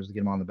signatures to get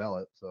him on the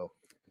ballot. So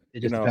it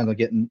you just know, depends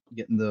on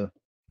getting the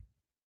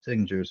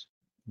signatures.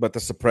 but the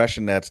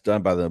suppression that's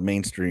done by the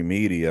mainstream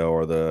media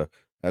or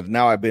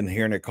now I've been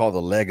hearing it called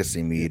the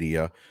legacy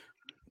media,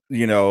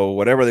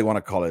 whatever they want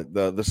to call it,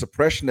 the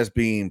suppression that's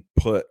being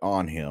put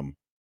on him,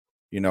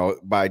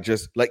 by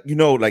just like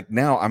like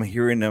now I'm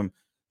hearing them,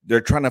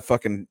 they're trying to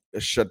fucking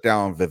shut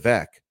down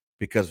Vivek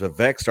because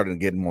Vivek started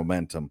getting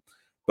momentum.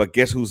 But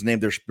guess whose name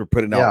they're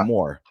putting out Yeah,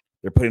 more?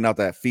 They're putting out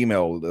that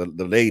female,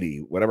 the lady,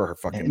 whatever her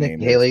fucking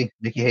name is.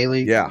 Nikki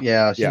Haley, Yeah,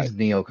 yeah, yeah, she's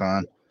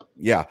neocon,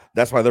 yeah.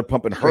 That's why they're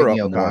pumping straight her up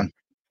more. neocon.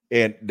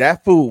 And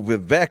that fool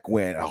Vivek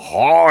went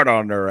hard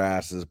on their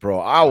asses, bro.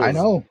 I I was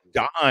know.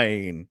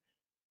 dying.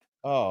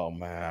 Oh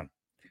man.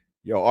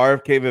 Yo,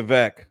 RFK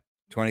Vivek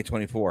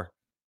 2024.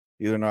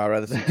 Even though I'd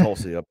rather see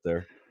Tulsi up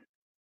there.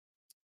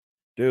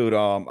 Dude,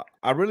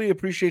 I really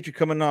appreciate you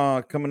coming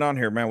on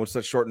here, man, with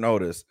such short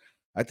notice.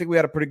 I think we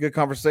had a pretty good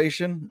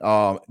conversation.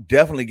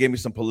 Definitely gave me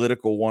some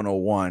political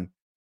 101.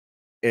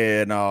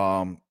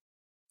 And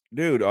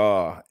dude,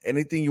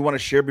 anything you want to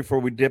share before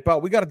we dip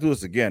out? We got to do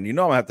this again. I'm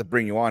gonna have to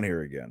bring you on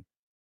here again.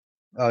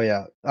 Oh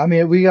yeah. I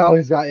mean, we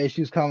always got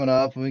issues coming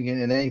up.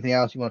 And anything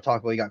else you want to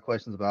talk about, you got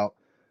questions about,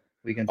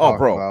 we can Oh, talk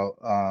bro,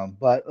 about.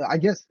 But I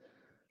guess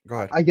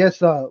go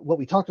ahead. what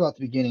we talked about at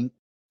the beginning,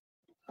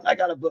 I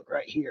got a book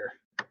right here.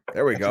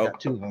 There we Actually go. got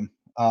two of them.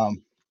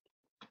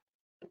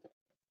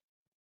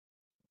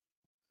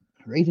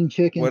 Raising What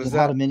chickens is and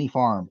how to that? mini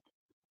farm.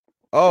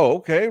 Oh,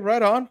 okay,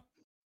 right on.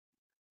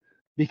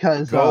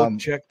 Because Go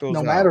check those no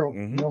out. matter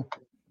Hmm.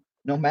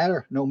 no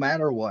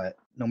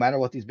matter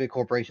what these big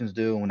corporations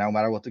do, no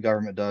matter what the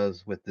government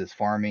does with this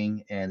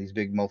farming and these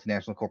big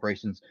multinational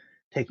corporations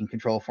taking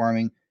control of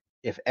farming,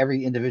 if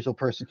every individual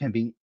person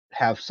can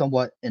have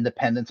somewhat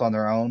independence on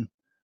their own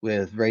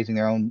with raising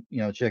their own,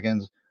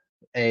 chickens,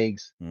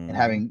 eggs, and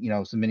having,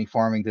 some mini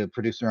farming to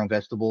produce their own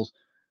vegetables,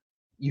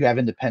 you have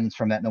independence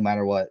from that no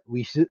matter what.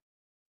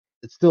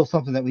 It's still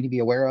something that we need to be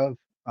aware of,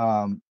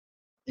 and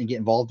get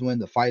involved in,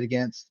 to fight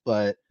against,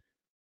 but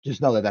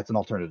just know that that's an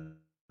alternative.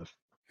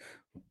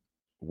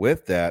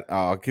 With that,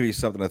 I'll give you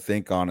something to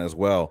think on as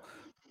well.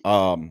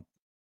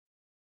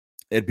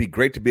 It'd be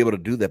great to be able to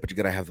do that, but you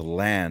got to have the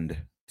land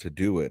to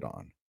do it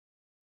on,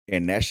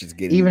 and that's just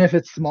getting Even if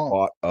it's small.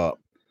 caught up.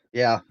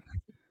 Yeah,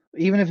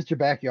 even if it's your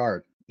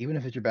backyard.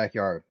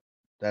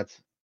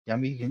 That's, I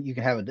mean, you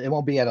can have it. It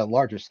won't be at a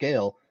larger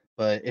scale,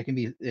 but it can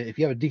be, if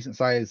you have a decent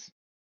size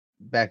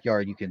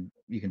backyard, you can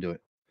do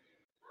it.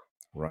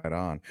 Right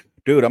on,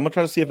 dude. I'm gonna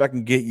try to see if I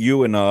can get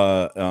you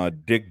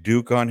and Dick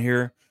Duke on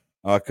here,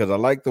 because I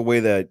like the way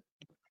that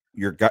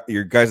your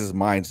guys'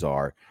 minds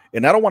are,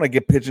 and I don't want to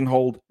get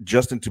pigeonholed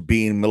just into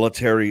being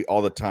military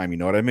all the time. You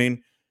know what I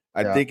mean?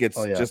 I think it's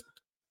just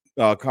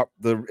I'm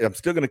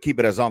still going to keep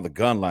it as on the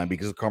gun line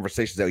because of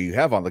conversations that you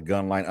have on the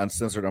gun line,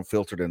 uncensored,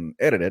 unfiltered, and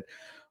edited.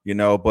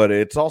 But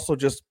it's also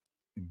just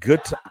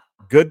good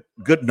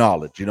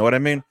knowledge. You know what I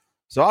mean?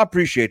 So I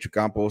appreciate you,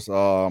 Campos.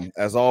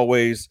 As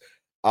always,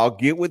 I'll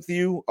get with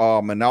you,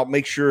 and I'll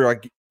make sure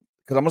because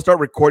I'm gonna start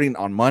recording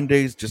on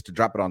Mondays just to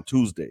drop it on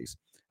Tuesdays.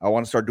 I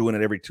want to start doing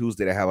it every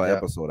Tuesday to have an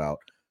episode out.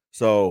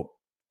 So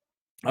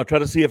I'll try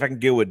to see if I can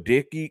get with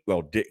Dickie.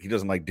 Well, Dick, he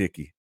doesn't like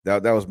Dickie.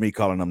 That was me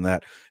calling him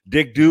that.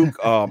 Dick Duke.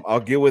 I'll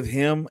get with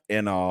him,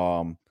 and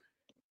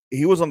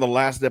he was on the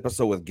last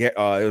episode with it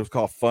was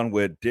called Fun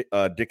with Dick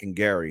and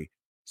Gary.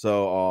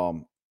 So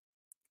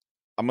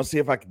I'm gonna see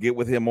if I can get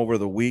with him over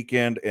the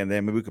weekend, and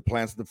then maybe we could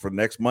plan something for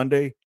next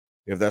Monday,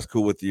 if that's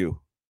cool with you.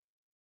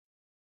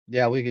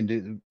 Yeah, we can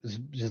do.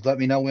 Just let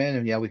me know when,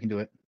 and we can do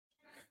it.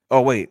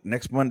 Oh wait,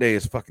 next Monday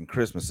is fucking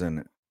Christmas, isn't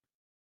it?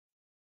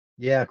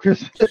 Yeah,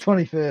 Christmas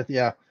 25th.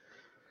 Yeah,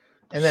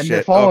 and then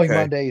the following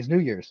Monday is New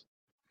Year's.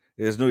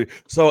 It's New Year.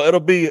 So it'll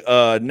be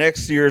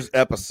next year's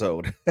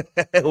episode.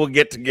 We'll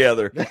get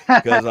together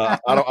because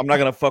I'm not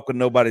gonna fuck with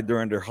nobody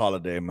during their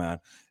holiday, man.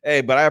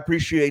 Hey, but I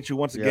appreciate you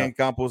once again,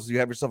 Campos. You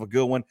have yourself a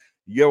good one.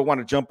 You ever want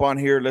to jump on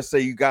here? Let's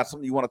say you got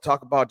something you want to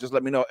talk about. Just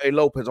let me know. Hey,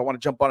 Lopez, I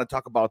want to jump on and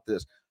talk about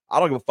this. I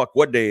don't give a fuck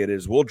what day it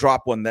is. We'll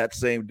drop one that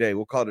same day.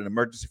 We'll call it an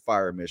emergency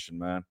fire mission,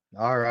 man.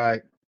 All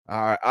right.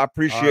 I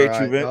appreciate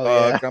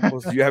you,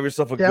 Campos. You have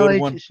yourself a good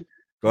one.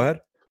 Go ahead.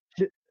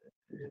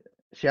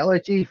 Shall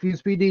HE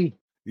Fuse PD.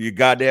 You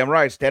goddamn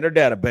right. Standard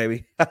data,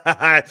 baby.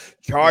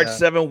 Charge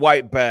 7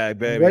 white bag,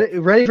 baby.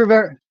 Ready for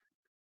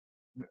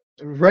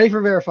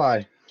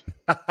verified.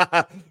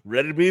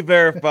 Ready to be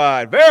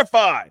verified.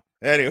 Verified.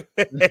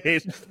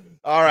 Anyways.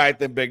 All right,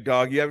 then, big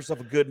dog. You have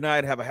yourself a good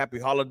night. Have a happy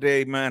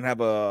holiday, man.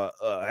 Have a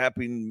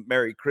happy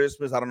Merry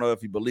Christmas. I don't know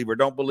if you believe or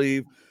don't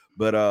believe,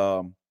 but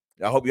I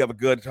hope you have a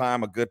good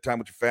time with your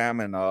fam,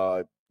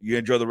 and you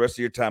enjoy the rest of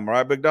your time. All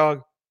right, big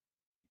dog?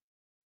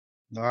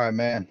 All right,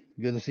 man.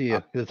 Good to see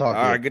you. Good to talk to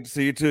you. All right, good to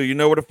see you, too. You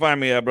know where to find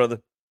me at, brother.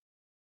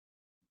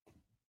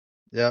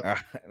 Yep.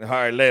 All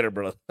right, later,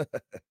 brother.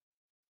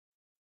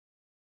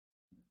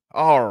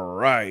 All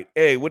right.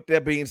 Hey, with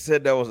that being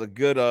said, that was a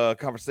good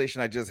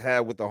conversation I just had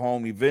with the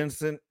homie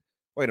Vincent.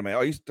 Wait a minute.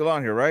 Are you still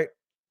on here, right?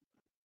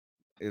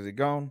 Is it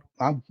gone?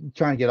 I'm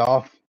trying to get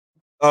off.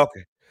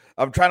 Okay.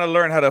 I'm trying to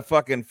learn how to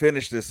fucking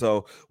finish this.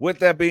 So with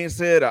that being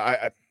said,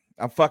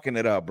 I'm fucking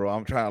it up, bro.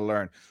 I'm trying to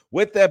learn.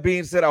 With that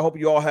being said, I hope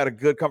you all had a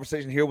good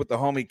conversation here with the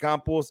homie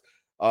Campos.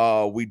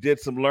 We did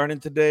some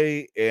learning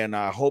today, and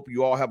I hope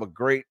you all have a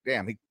great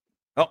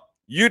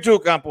you too,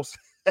 Campos.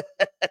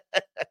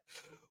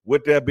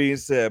 With that being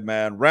said,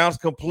 man, rounds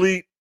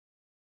complete.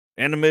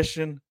 End of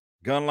mission.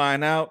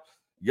 Gunline out.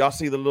 Y'all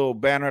see the little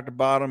banner at the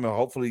bottom, and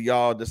hopefully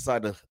y'all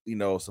decide to,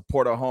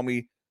 support our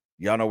homie.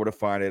 Y'all know where to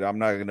find it. I'm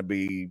not gonna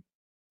be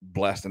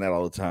blasting that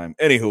all the time.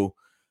 Anywho,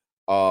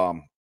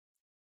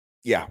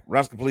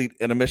 rounds complete.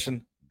 End of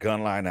mission.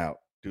 Gunline out.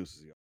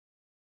 Deuces.